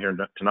 Dennis is in here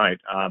tonight.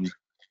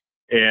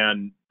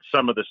 And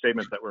some of the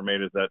statements that were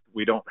made is that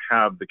we don't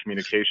have the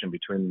communication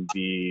between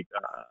the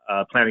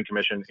planning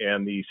commission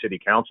and the city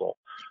council.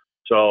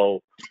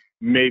 So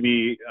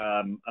maybe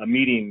a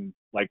meeting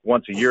like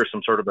once a year,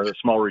 some sort of a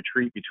small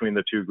retreat between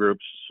the two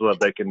groups so that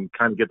they can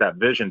kind of get that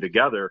vision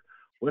together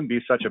wouldn't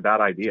be such a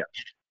bad idea.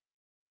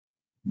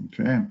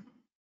 Okay,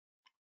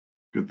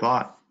 good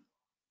thought.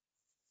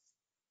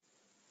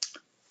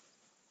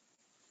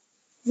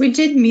 We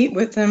did meet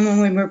with them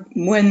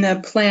when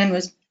the plan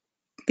was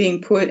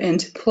being put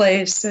into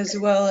place, as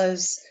well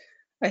as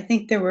I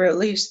think there were at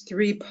least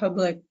 3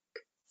 public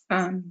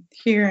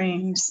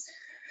hearings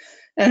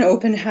and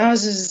open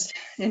houses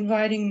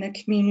inviting the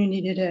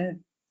community to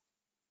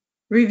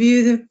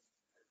review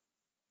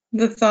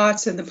the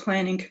thoughts of the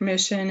Planning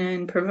Commission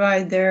and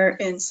provide their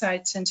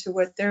insights into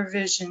what their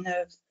vision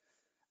of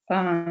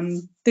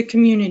the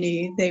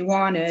community they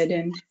wanted,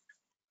 and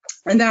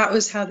that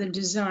was how the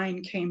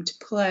design came to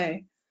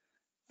play.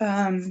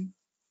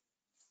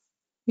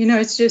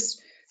 It's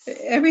just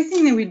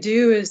everything that we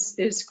do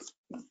is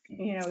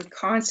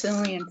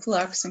constantly in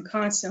flux and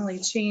constantly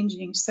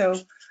changing. So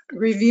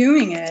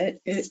reviewing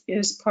it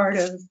is part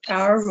of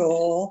our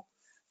role,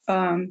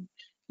 and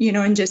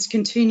just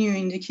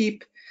continuing to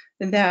keep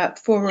that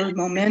forward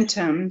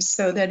momentum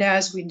so that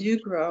as we do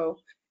grow,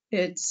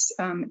 it's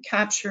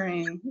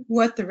capturing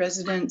what the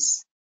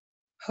residents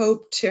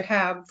hope to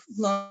have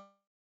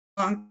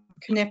long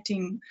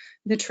connecting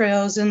the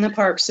trails and the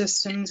park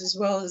systems, as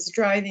well as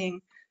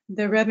driving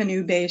the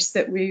revenue base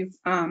that we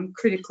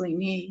critically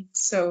need.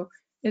 So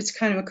it's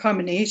kind of a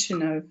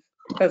combination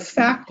of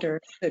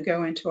factors that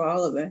go into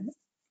all of it.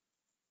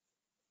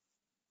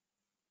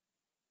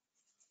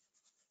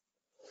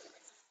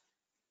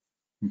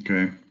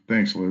 Okay,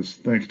 thanks, Liz.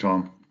 Thanks,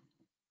 Tom.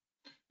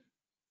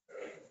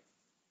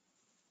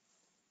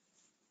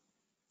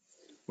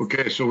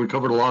 Okay, so we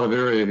covered a lot of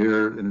area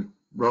here in a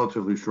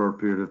relatively short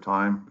period of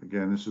time.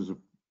 Again, this is a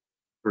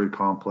very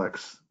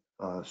complex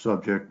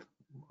subject.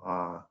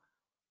 A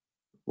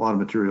lot of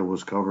material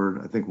was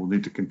covered. I think we'll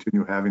need to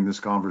continue having this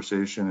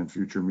conversation in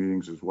future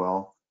meetings as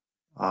well.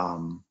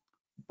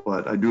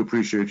 But I do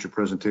appreciate your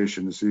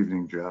presentation this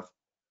evening, Jeff.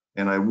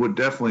 And I would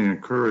definitely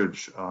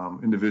encourage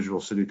individual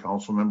city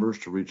council members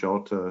to reach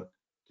out to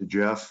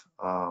Jeff.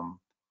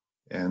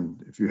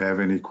 And if you have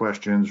any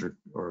questions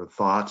or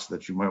thoughts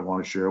that you might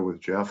want to share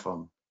with Jeff,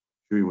 I'm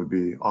sure he would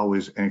be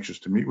always anxious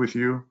to meet with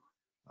you.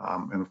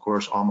 And of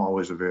course, I'm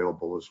always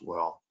available as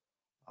well.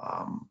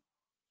 I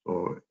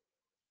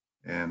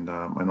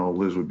know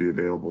Liz would be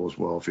available as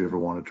well if you ever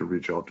wanted to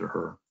reach out to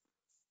her.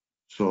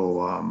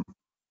 So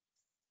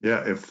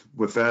yeah,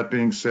 with that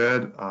being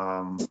said,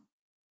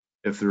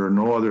 if there are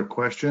no other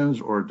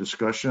questions or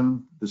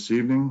discussion this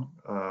evening,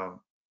 I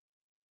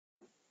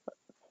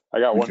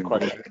got one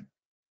question.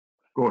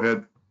 Go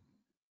ahead.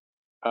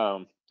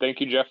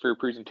 Thank you, Jeff, for your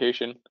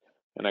presentation.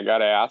 And I got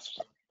to ask,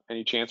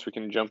 any chance we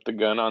can jump the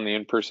gun on the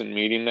in-person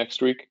meeting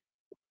next week?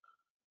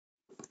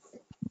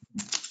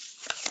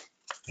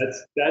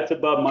 That's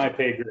above my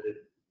pay grade.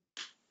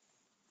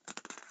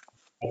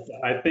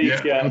 I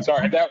think. Yeah. I'm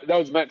sorry, that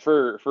was meant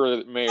for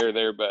the mayor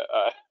there, but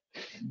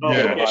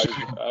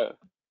thought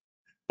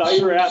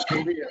you were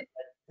asking me.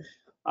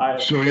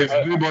 So yeah,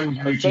 everybody's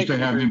anxious to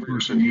have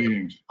in-person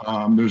meetings.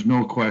 There's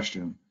no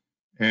question.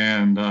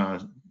 And I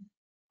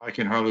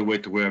can hardly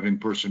wait till we have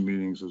in-person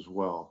meetings as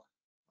well.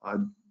 I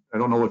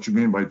don't know what you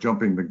mean by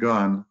jumping the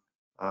gun.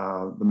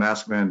 The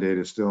mask mandate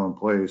is still in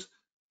place.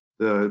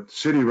 The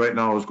city right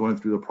now is going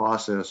through the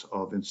process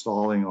of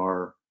installing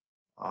our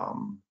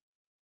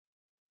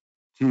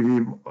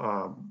TV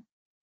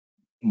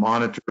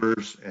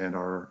monitors and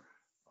our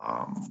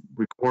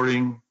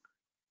recording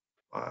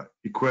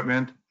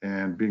equipment,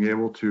 and being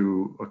able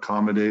to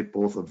accommodate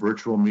both a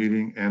virtual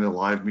meeting and a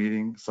live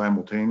meeting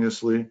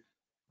simultaneously.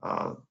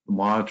 The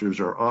monitors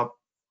are up.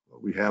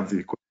 We have the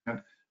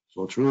equipment.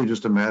 So it's really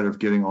just a matter of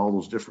getting all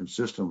those different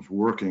systems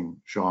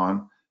working,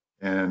 Sean.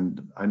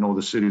 And I know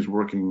the city's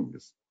working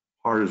as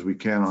hard as we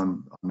can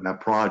on that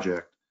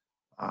project,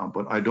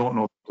 but I don't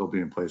know if they'll be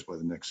in place by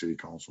the next city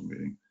council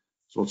meeting.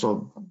 So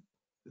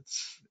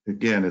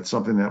it's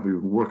something that we're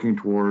working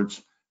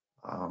towards.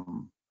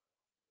 And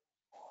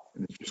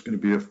it's just going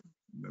to be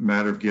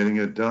matter of getting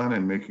it done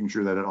and making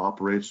sure that it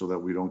operates so that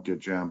we don't get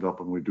jammed up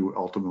when we do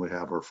ultimately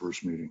have our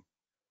first meeting.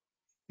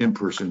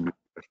 In-person meeting,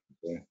 I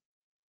should say.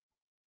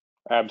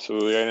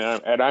 Absolutely.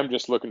 And I'm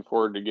just looking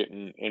forward to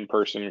getting in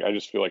person. I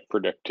just feel like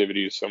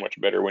productivity is so much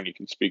better when you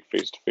can speak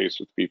face to face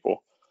with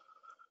people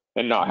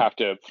and not have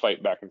to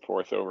fight back and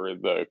forth over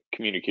the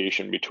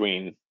communication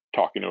between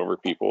talking over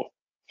people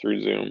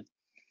through Zoom.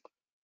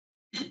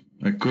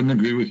 I couldn't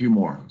agree with you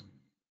more.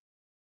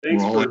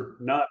 Thanks We're all for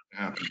not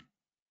happy.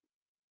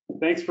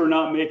 Thanks for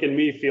not making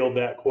me field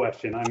that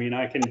question. I mean,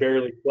 I can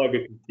barely plug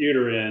a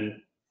computer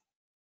in,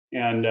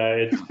 and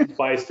it's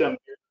by some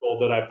miracle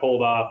that I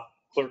pulled off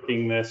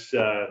clerking this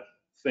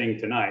thing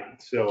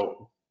tonight.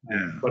 So,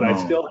 but I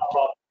still have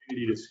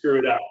opportunity to screw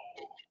it up.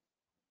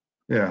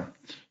 Yeah.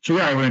 So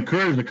yeah, I would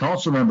encourage the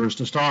council members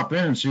to stop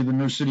in and see the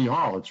new city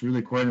hall. It's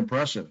really quite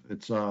impressive.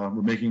 It's we're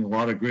making a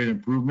lot of great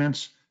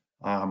improvements.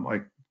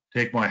 I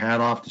take my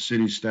hat off to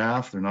city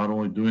staff. They're not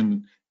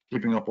only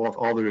keeping up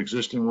all their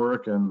existing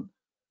work and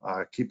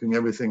keeping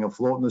everything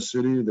afloat in the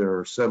city.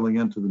 They're settling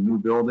into the new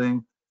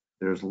building.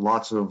 There's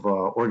lots of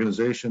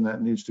organization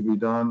that needs to be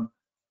done.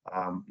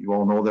 You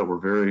all know that we're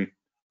very,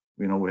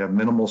 we have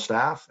minimal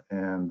staff,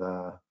 and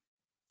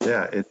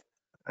yeah,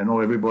 I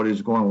know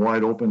everybody's going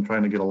wide open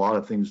trying to get a lot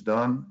of things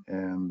done,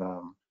 and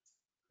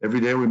every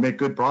day we make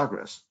good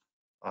progress.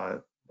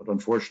 But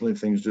unfortunately,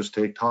 things just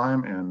take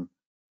time, and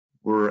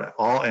we're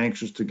all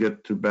anxious to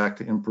get back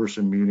to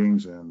in-person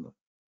meetings. And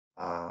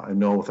I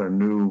know with our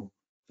new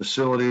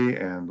facility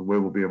and the way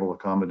we'll be able to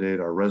accommodate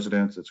our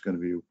residents, it's going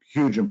to be a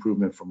huge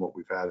improvement from what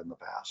we've had in the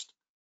past.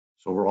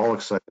 So we're all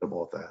excited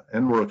about that.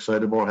 And we're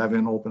excited about having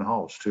an open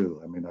house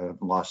too. I mean, I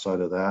haven't lost sight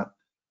of that.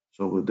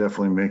 So we'll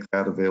definitely make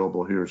that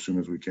available here as soon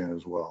as we can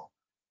as well.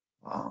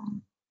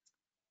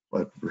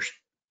 But we're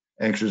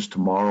anxious.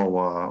 Tomorrow,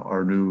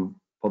 our new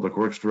public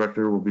works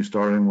director will be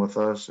starting with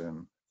us,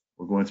 and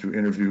we're going through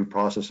interview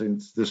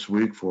processing this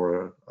week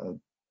for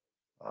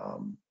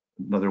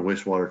another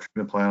wastewater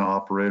treatment plant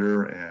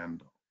operator,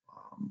 and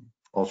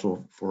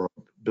also for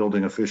a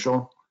building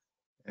official.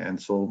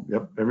 And so,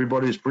 yep,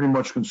 everybody's pretty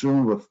much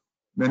consumed with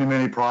many,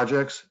 many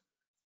projects,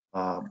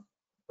 but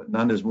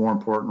none is more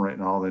important right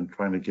now than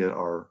trying to get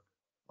our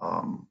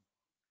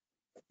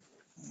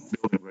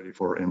building ready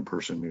for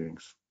in-person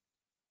meetings.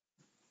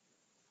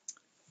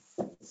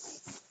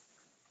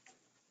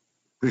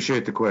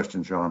 Appreciate the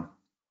question, Sean.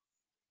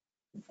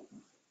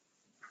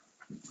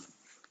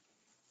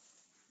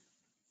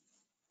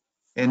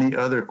 Any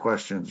other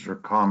questions or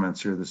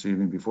comments here this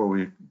evening before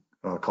we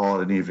call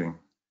it an evening?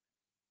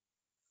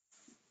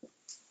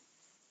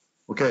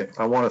 Okay,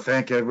 I want to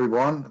thank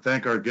everyone,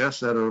 thank our guests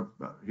that are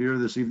here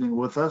this evening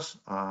with us.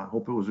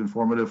 Hope it was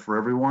informative for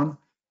everyone.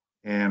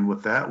 And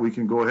with that, we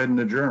can go ahead and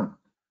adjourn.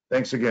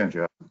 Thanks again,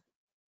 Jeff.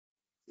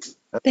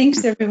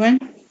 Thanks, everyone.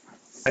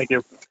 Thank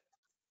you.